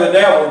 That's the way the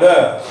devil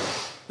does.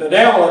 The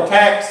devil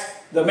attacks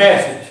the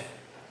message,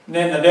 and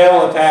then the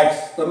devil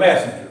attacks the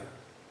messenger.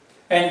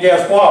 And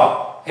guess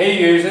what?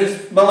 He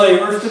uses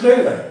believers to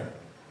do that.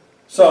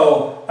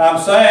 So I'm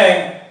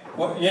saying,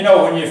 you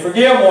know, when you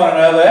forgive one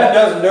another, that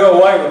doesn't do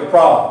away with the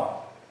problem.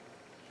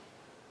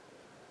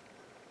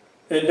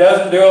 It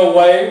doesn't do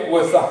away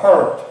with the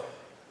hurt.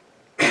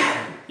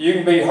 You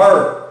can be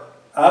hurt.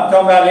 I'm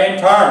talking about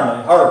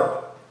internally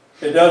hurt.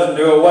 It doesn't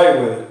do away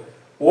with it.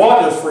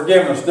 What does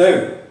forgiveness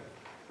do?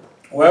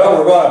 Well,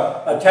 we're going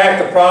to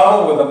attack the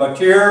problem with a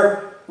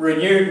mature,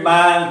 renewed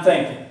mind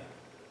thinking.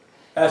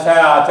 That's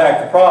how I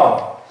attack the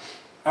problem.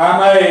 I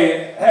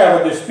may have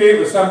a dispute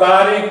with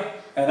somebody,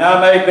 and I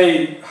may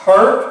be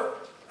hurt,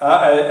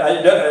 and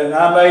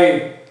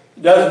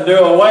it doesn't do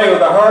away with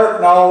the hurt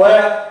and all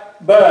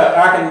that, but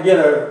I can get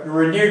a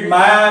renewed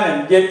mind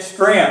and get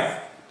strength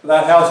for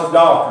that house of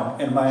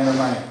doctrine in my inner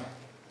man.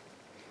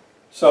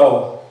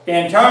 So,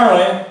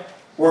 internally,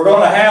 we're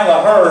going to handle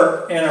the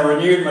hurt in a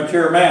renewed,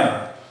 mature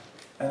manner.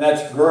 And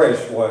that's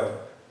grace way.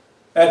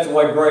 That's the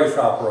way grace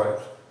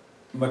operates.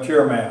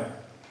 Mature manner.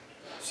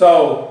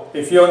 So,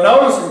 if you'll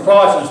notice in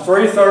Colossians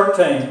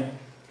 3:13,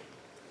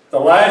 the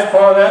last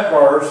part of that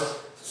verse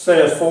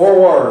says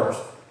 4 words.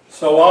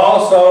 So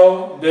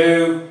also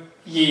do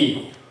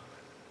ye.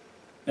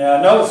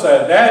 Now notice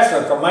that. That's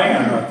a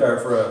command right there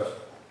for us.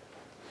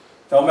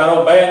 Talking about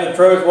obeying the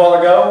truth a while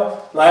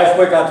ago. Last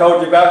week I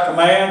told you about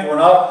commands.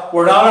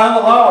 We're not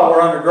under law,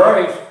 we're under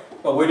grace.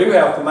 But we do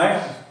have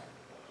commands.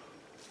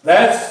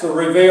 That's the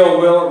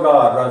revealed will of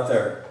God right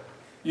there.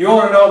 You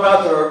want to know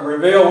about the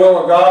revealed will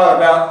of God,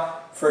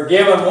 about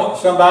forgiving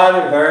somebody?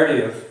 There it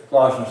is.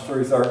 Colossians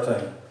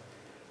 3:13.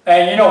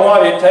 And you know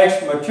what? It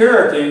takes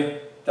maturity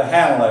to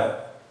handle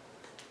that.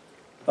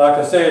 Like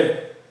I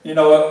said, you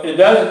know, it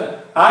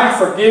doesn't, I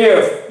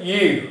forgive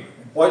you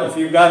what if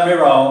you've done me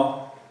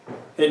wrong.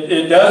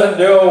 It doesn't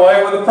do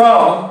away with the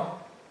problem.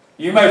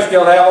 You may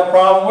still have a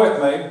problem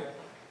with me.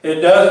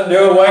 It doesn't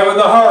do away with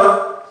the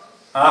hurt.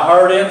 I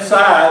hurt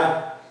inside.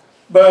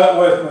 But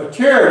with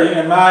maturity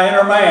in my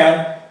inner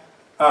man,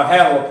 I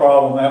handle the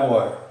problem that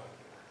way.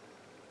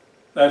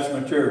 That's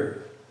maturity.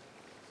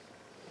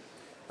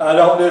 I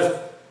don't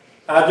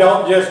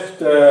just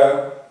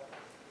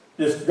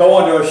go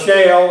into a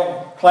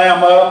shell,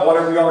 clam up,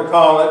 whatever you're going to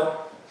call it,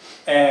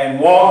 and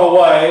walk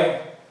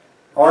away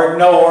or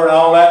ignore and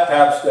all that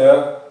type of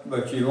stuff,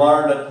 but you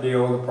learn to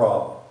deal with the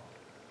problem.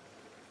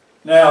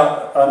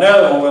 Now,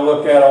 another one we'll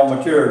look at on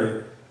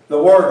maturity,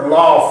 the word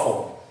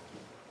lawful.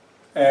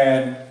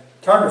 And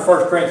turn to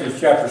 1 Corinthians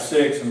chapter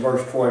 6 and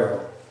verse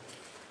 12.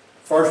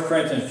 1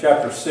 Corinthians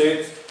chapter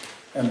 6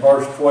 and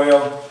verse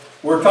 12.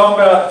 We're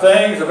talking about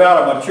things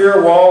about a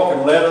mature walk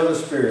and led of the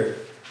Spirit.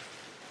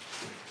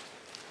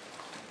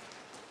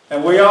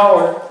 And we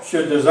all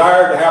should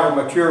desire to have a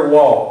mature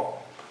walk,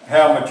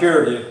 have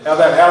maturity, have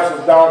that house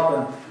of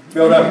doctrine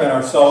built up in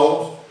our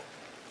souls.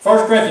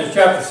 1 Corinthians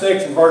chapter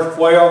 6 and verse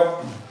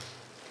 12.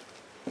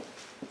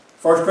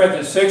 1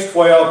 Corinthians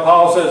 6:12,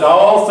 Paul says,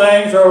 all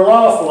things are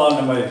lawful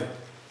unto me,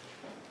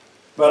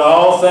 but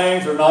all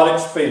things are not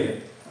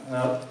expedient.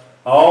 Now,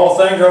 all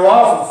things are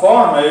lawful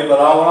for me, but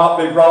I will not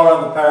be brought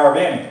under the power of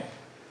any.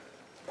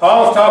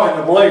 Paul's talking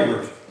to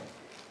believers.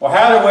 Well,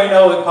 how do we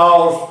know that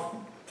Paul's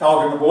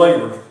talking to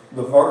believers?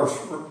 The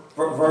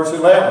verse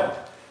 11.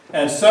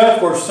 And such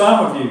were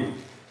some of you,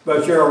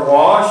 but you're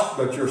washed,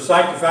 but you're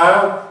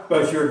sanctified,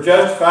 but you're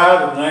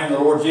justified in the name of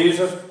the Lord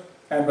Jesus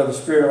and by the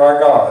Spirit of our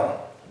God.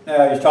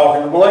 Now he's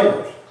talking to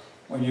believers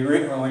when you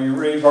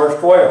read verse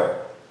 12.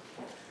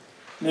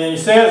 And then he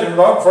says in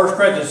 1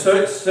 Corinthians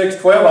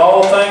 6:12,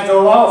 all things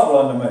are lawful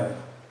unto me.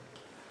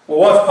 Well,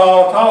 what's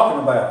Paul talking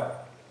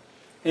about?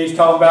 He's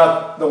talking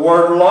about the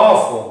word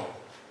lawful.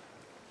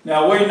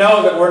 Now we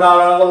know that we're not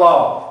under the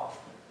law.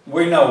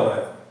 We know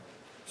that.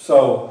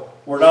 So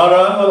we're not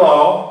under the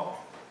law.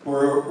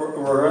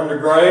 We're under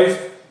grace.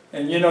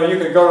 And you know, you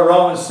could go to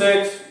Romans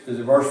 6, is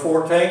it verse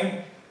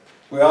 14?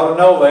 We ought to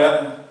know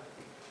that.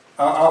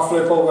 I'll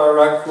flip over there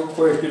right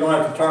quick. You don't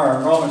have to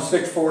turn. Romans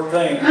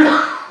 6:14.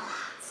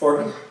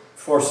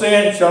 For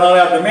sin shall not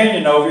have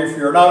dominion over you if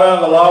you're not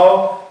under the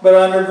law, but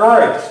under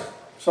grace.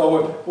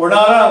 So we're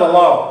not under the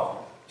law.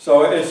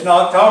 So it's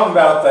not talking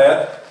about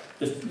that.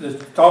 It's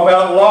talking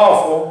about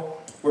lawful.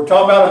 We're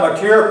talking about a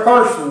mature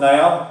person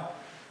now,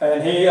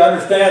 and he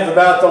understands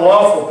about the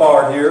lawful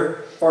part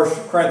here.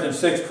 1 Corinthians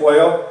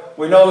 6:12.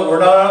 We know that we're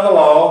not under the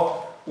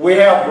law. We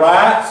have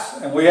rights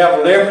and we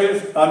have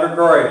liberties under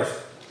grace.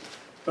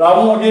 But I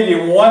want to give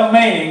you one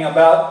meaning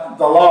about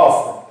the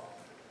lawful.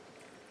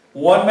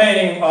 One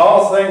meaning,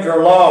 all things are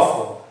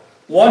lawful.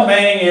 One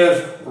meaning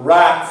is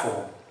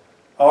rightful.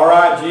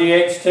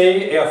 R-I-G-H-T-F-U-L.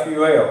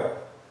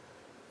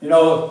 You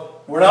know,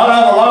 we're not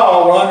under the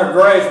law, we're under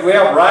grace. We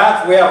have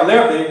rights, we have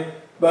liberty,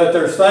 but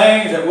there's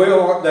things that we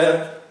want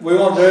to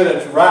do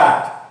that's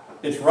right.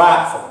 It's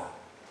rightful.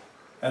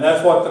 And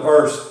that's what the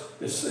verse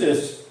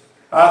is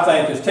I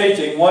think, is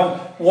teaching. One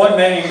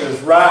meaning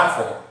is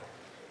rightful.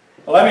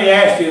 Let me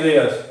ask you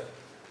this.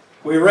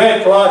 We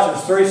read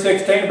Colossians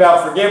 3:16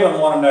 about forgiving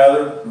one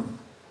another.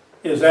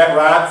 Is that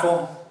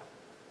rightful?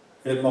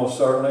 It most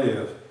certainly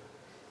is.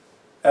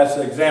 That's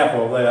an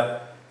example of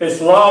that.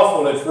 It's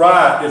lawful, it's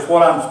right, it's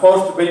what I'm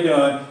supposed to be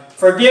doing.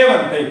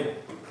 Forgiving people,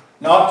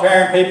 not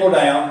tearing people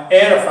down,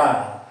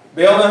 edifying,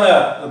 building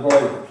up the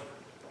believers,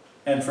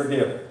 and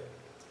forgiving.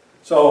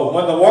 So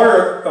when the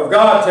Word of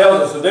God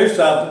tells us to do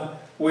something,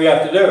 we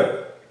have to do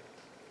it.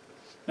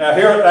 Now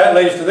here, that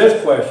leads to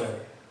this question.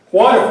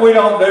 What if we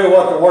don't do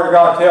what the Word of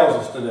God tells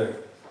us to do?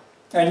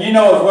 And you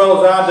know as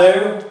well as I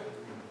do,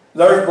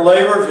 there's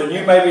believers, and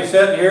you may be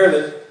sitting here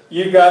that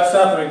you've got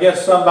something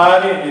against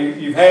somebody,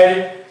 and you've had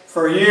it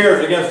for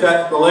years against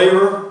that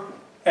believer,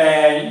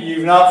 and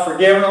you've not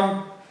forgiven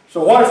them.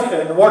 So what if,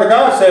 and the Word of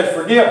God says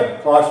forgive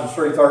them, Colossians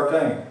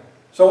 3:13.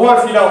 So what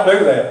if you don't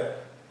do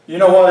that? You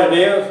know what it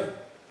is?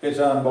 It's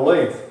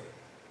unbelief.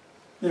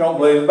 You don't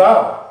believe the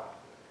Bible.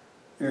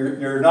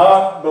 You're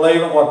not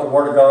believing what the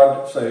Word of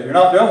God says. You're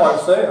not doing what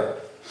it says.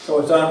 So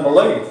it's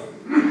unbelief.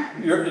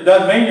 It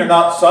doesn't mean you're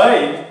not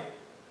saved,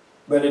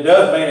 but it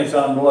does mean it's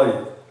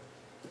unbelief.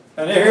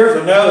 And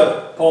here's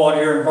another point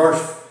here in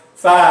verse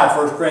 5,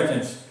 1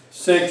 Corinthians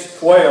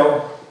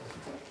 6:12.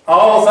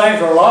 All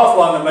things are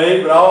lawful unto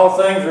me, but all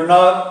things are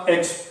not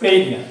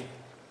expedient.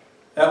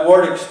 That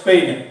word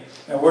expedient.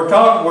 And we're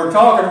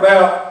talking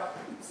about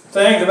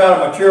things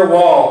about a mature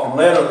walk and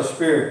led of the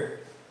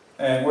Spirit.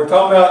 And we're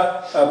talking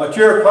about a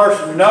mature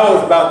person who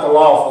knows about the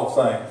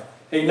lawful things.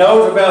 He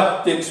knows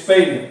about the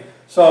expedient.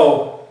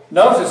 So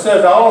notice it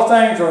says all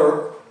things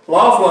are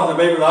lawful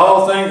unto me, but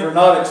all things are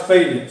not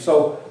expedient.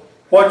 So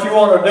what you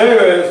want to do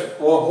is,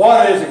 well,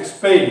 what is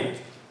expedient?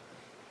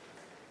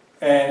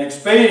 And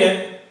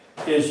expedient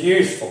is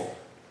useful.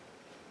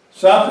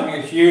 Something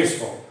that's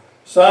useful.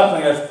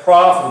 Something that's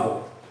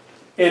profitable.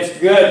 It's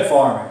good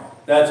for me.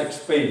 That's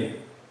expedient.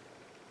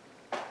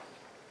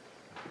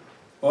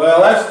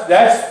 Well, that's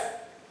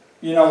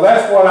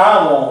what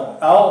I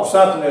want. I want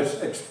something that's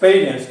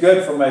expedient. It's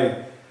good for me.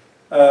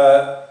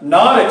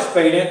 Not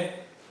expedient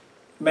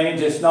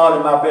means it's not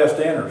in my best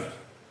interest.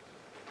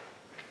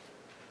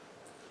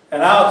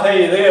 And I'll tell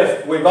you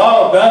this, we've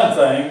all done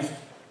things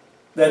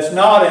that's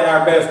not in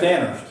our best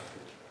interest.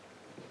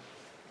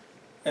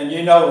 And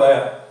you know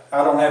that.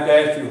 I don't have to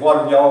ask you what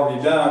have you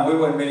already done. We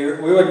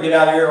wouldn't get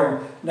out of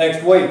here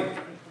next week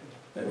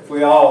if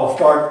we all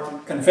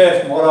start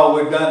confessing what all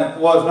we've done that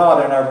was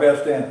not in our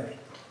best interest.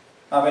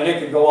 I mean, it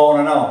could go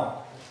on and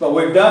on. But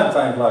we've done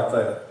things like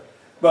that.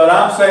 But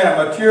I'm saying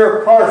a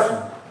mature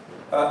person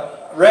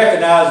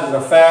recognizes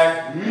the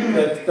fact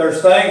that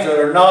there's things that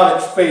are not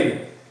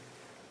expedient.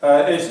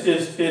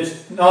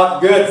 It's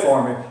not good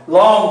for me.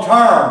 Long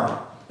term,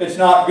 it's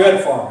not good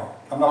for me.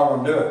 I'm not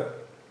going to do it.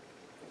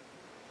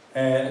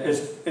 And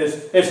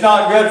it's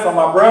not good for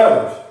my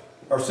brothers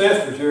or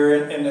sisters here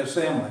in the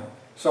assembly.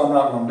 So I'm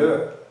not going to do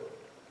it.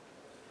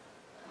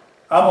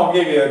 I'm going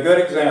to give you a good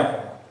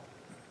example.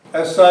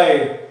 Let's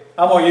say,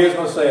 I'm going to use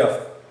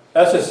myself.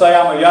 Let's just say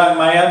I'm a young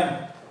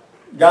man,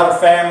 got a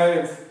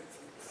family,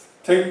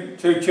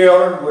 two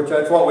children, which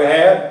that's what we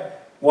had,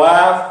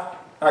 wife.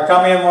 I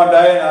come in one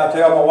day and I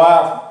tell my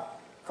wife,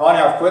 Connie,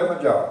 I've quit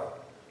my job.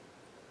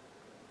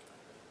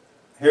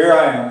 Here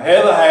I am, head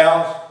of the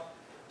house,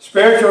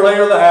 spiritual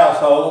leader of the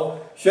household,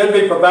 should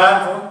be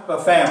providing for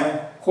the family,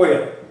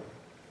 quit.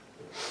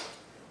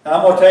 Now,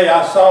 I'm going to tell you,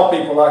 I saw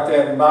people like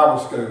that in Bible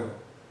school.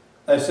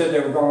 They said they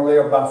were going to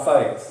live by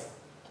faith.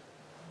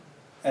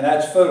 And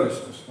that's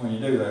foolishness when you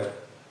do that.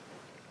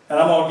 And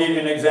I'm going to give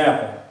you an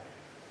example.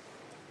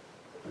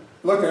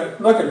 Look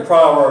at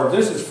Proverbs.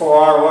 This is for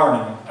our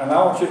learning. And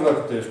I want you to look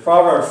at this.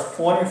 Proverbs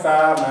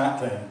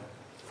 25:19.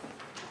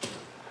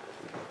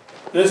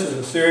 This is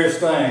a serious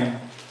thing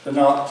to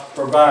not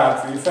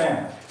provide for your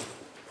family.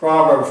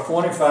 Proverbs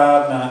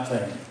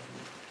 25:19.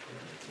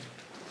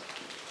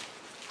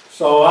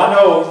 So I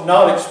know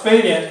not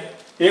expedient.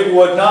 It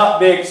would not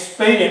be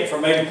expedient for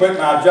me to quit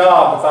my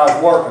job if I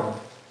was working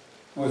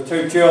with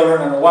two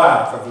children and a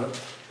wife,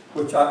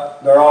 which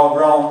they're all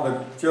grown.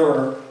 The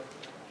children,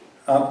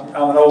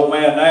 I'm an old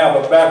man now,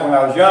 but back when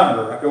I was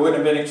younger, it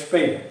wouldn't have been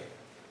expedient.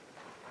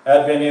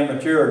 I'd been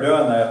immature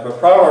doing that. But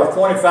Proverbs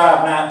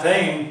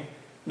 25:19,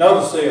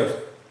 notice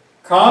this.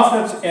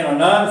 Confidence in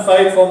an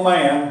unfaithful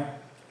man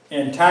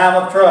in time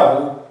of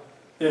trouble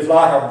is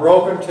like a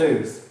broken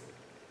tooth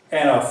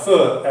and a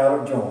foot out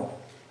of joint.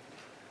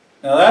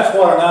 Now that's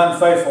what an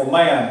unfaithful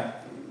man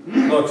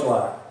looks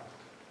like.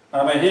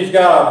 I mean, he's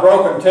got a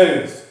broken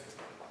tooth.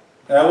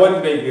 That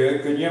wouldn't be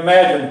good. Could you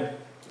imagine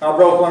I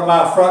broke one of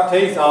my front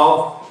teeth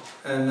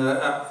off and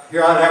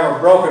here I'd have a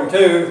broken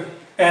tooth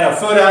and a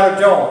foot out of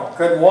joint.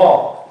 Couldn't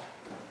walk.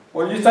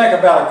 Well, you think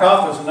about a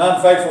confidence in an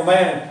unfaithful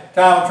man in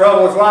time of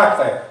trouble is like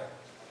that.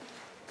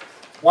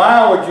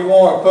 Why would you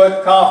want to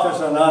put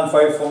confidence in an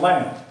unfaithful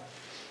man?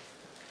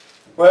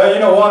 Well, you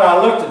know what?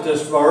 I looked at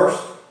this verse.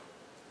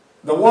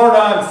 The word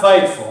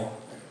unfaithful,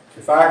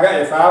 if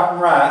I'm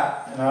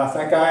right, and I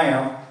think I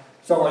am,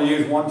 it's only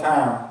used one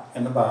time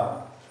in the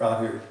Bible,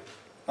 right here.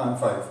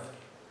 Unfaithful.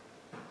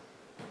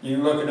 You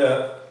can look it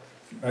up,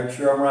 make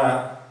sure I'm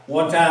right.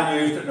 One time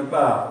used it in the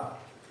Bible.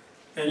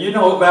 And you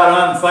know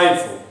about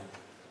unfaithful.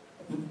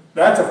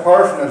 That's a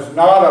person that's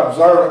not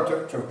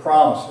observant to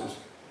promises.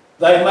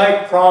 They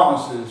make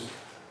promises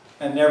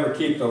and never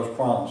keep those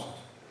promises.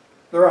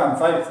 They're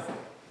unfaithful.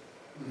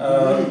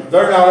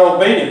 They're not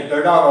obedient.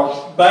 They're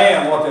not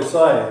obeying what they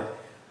say.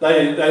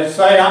 They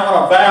say, I'm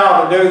going to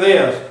vow to do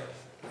this,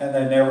 and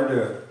they never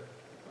do it.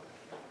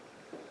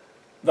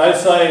 They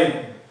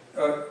say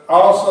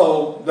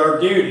also their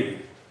duty.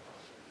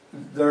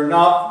 They're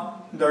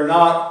not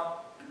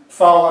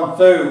following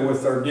through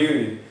with their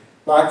duty.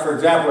 Like, for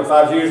example, if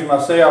I was using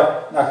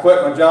myself and I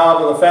quit my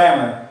job with a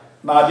family,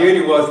 my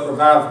duty was to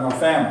provide for my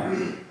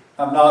family.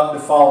 I'm not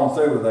following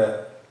through with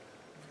that.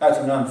 That's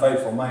an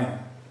unfaithful man.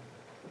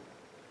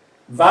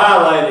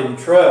 Violating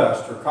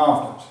trust or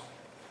confidence.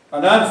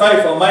 An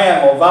unfaithful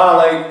man will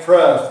violate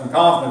trust and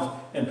confidence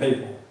in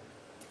people.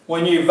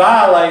 When you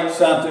violate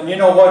something, you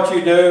know what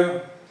you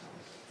do?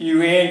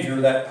 You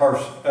injure that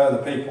person, other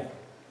people.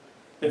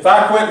 If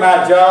I quit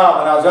my job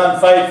and I was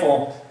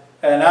unfaithful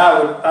and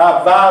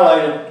I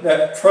violated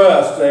that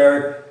trust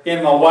there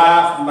in my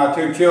wife and my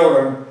 2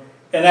 children,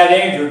 and that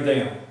injured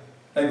them.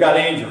 They've got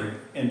injury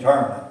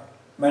internally.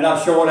 May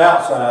not show it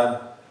outside,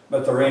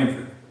 but they're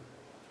injured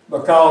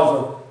because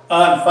of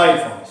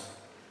unfaithfulness.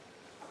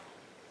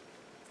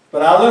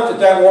 But I looked at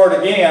that word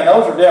again.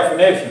 Those are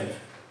definitions.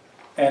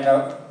 And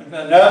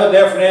another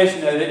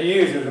definition that it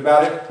uses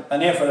about it,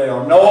 an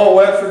infidel. Noah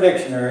Webster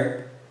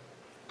Dictionary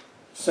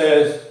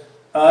says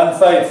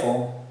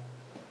unfaithful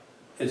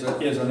is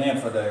an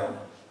infidel.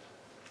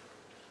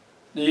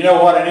 Do you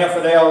know what an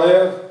infidel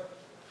is?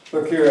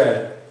 Look here at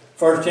it.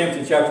 1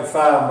 Timothy chapter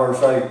 5 and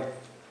verse 8.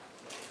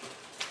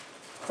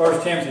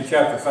 1 Timothy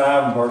chapter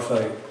 5 and verse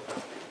 8.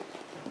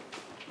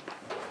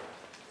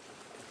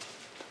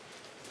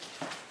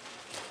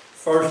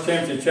 First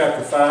Timothy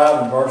chapter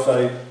 5 and verse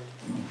 8.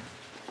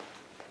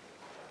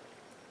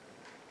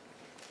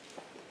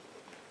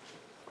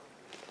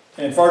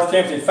 In 1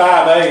 Timothy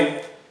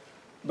 5:8,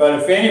 but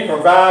if any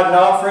provide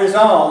not for his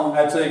own,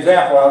 that's the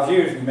example I was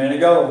using a minute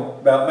ago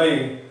about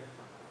me.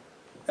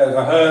 As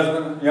a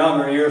husband,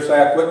 younger years,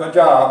 say I quit my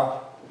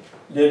job,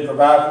 didn't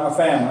provide for my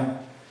family.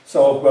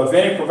 So, but if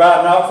any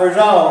provide not for his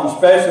own,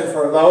 especially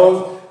for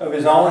those of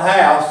his own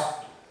house,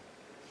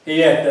 he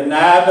hath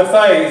denied the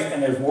faith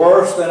and is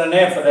worse than an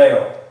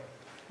infidel.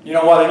 You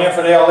know what an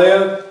infidel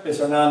is? It's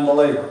an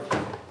unbeliever.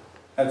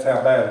 That's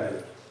how bad it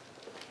is.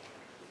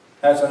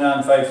 That's an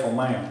unfaithful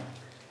man.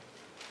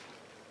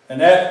 And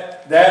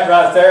that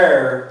right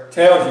there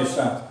tells you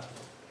something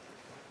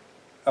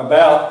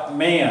about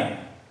men,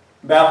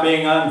 about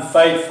being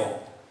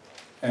unfaithful.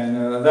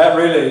 And that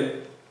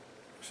really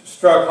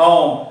struck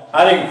home.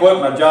 I didn't quit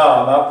my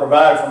job. I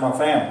provided for my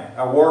family.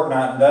 I worked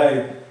night and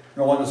day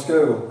going to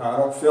school. I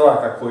don't feel like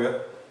I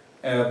quit.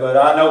 But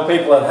I know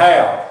people that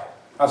have.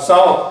 I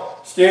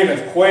saw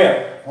students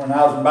quit when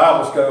I was in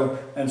Bible school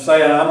and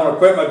saying, I'm going to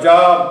quit my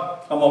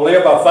job, I'm going to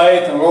live by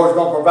faith, and the Lord's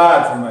going to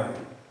provide for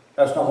me.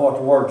 That's not what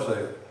the Word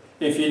says.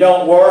 If you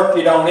don't work,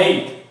 you don't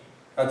eat.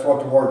 That's what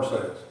the Word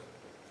says.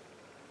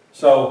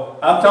 So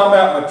I'm talking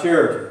about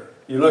maturity.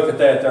 You look at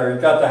that there.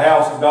 You've got the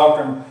house of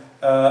doctrine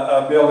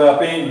built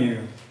up in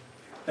you.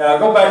 Now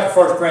go back to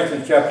 1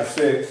 Corinthians chapter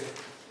 6.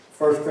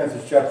 1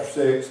 Corinthians chapter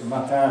 6, and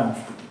my time's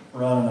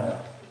running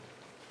out.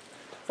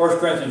 1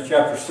 Corinthians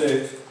chapter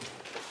 6,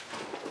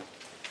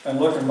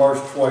 and look in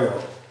verse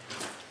 12.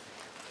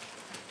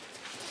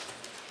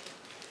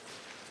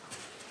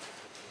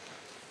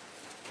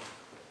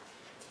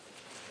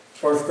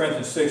 1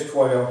 Corinthians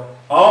 6:12.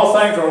 All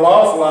things are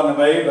lawful unto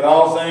me, but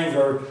all things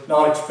are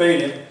not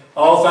expedient.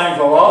 All things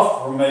are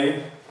lawful for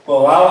me,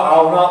 but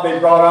I will not be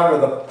brought under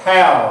the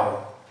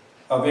power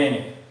of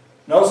any.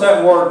 Notice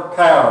that word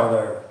power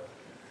there.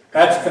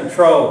 That's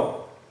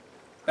control.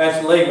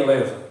 That's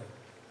legalism.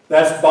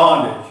 That's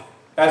bondage.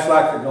 That's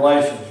like the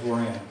Galatians we're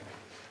in.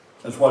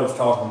 That's what it's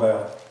talking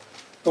about.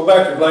 Go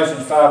back to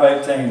Galatians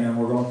 5:18 and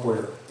we're going to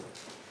quit.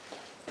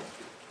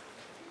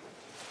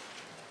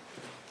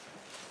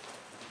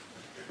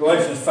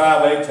 Galatians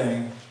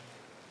 5:18.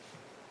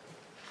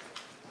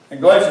 In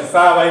Galatians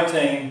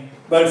 5:18,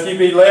 but if you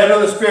be led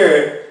of the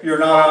Spirit, you're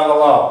not under the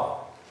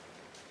law.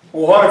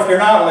 Well, what if you're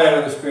not led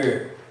of the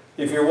Spirit?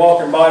 If you're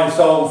walking body,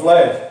 soul, and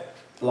flesh?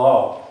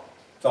 Law.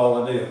 That's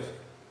all it is.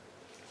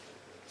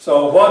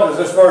 So what does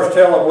this verse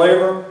tell a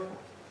believer?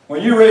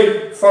 When you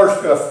read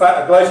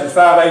Galatians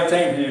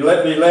 5:18, if you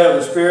be led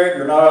of the Spirit,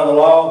 you're not under the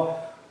law,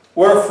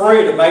 we're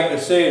free to make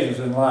decisions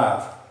in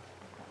life.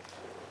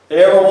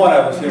 Every one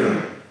of us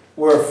here.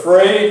 We're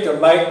free to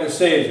make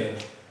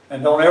decisions.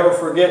 And don't ever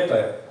forget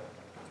that.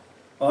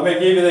 Well, let me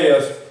give you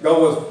this.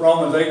 Go with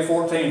Romans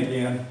 8:14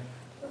 again.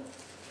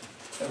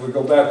 And we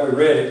go back, we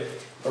read it.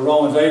 But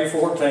Romans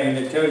 8:14,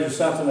 it tells you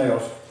something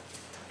else.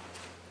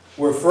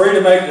 We're free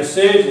to make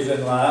decisions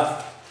in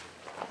life.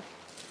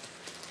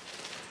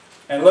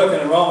 And looking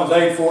at Romans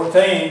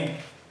 8:14,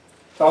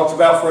 talks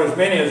about for as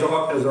many as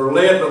are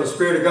led by the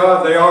Spirit of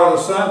God, they are the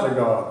sons of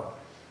God.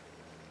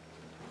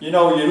 You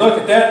know, you look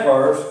at that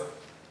verse,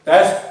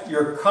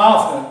 you're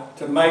confident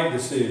to make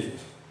decisions.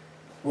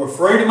 We're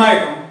free to make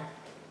them,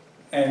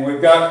 and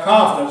we've got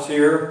confidence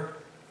here.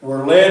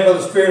 We're led by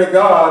the Spirit of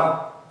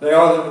God. They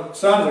are the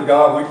sons of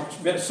God.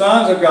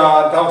 Sons of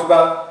God talks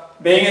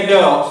about being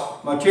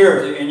adults,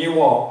 maturity, and you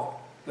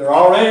walk. They're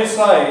already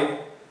saved,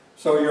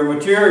 so you're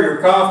mature,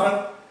 you're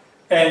confident,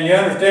 and you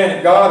understand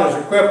that God has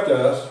equipped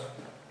us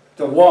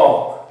to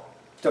walk,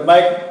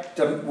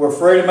 we're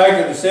free to make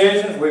the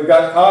decisions. We've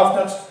got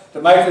confidence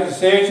to make the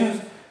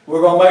decisions.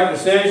 We're going to make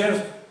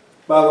decisions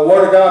by the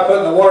Word of God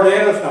putting the Word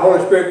in us, and the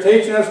Holy Spirit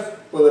teaching us,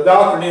 with a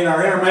doctrine in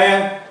our inner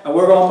man, and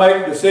we're going to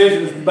make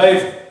decisions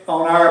based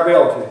on our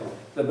ability,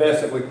 the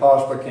best that we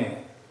possibly can.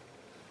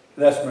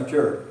 That's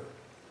maturity.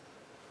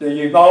 Do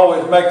you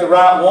always make the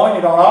right one?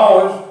 You don't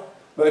always,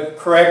 but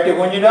correct it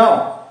when you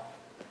don't.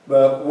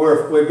 But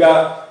we've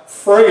got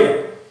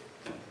freedom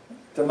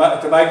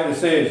to make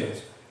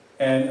decisions.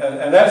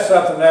 And that's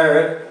something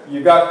there,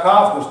 you've got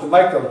confidence to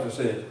make those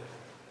decisions.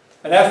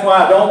 And that's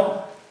why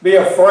don't be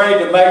afraid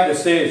to make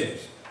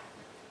decisions.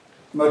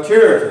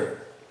 Maturity.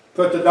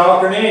 Put the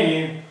doctrine in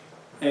you,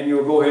 and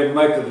you'll go ahead and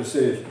make the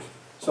decisions.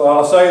 So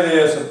I'll say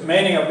this, the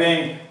meaning of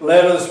being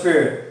led of the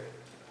Spirit.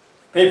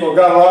 People have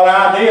got a lot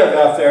of ideas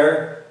out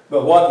there,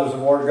 but what does the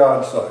Word of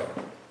God say?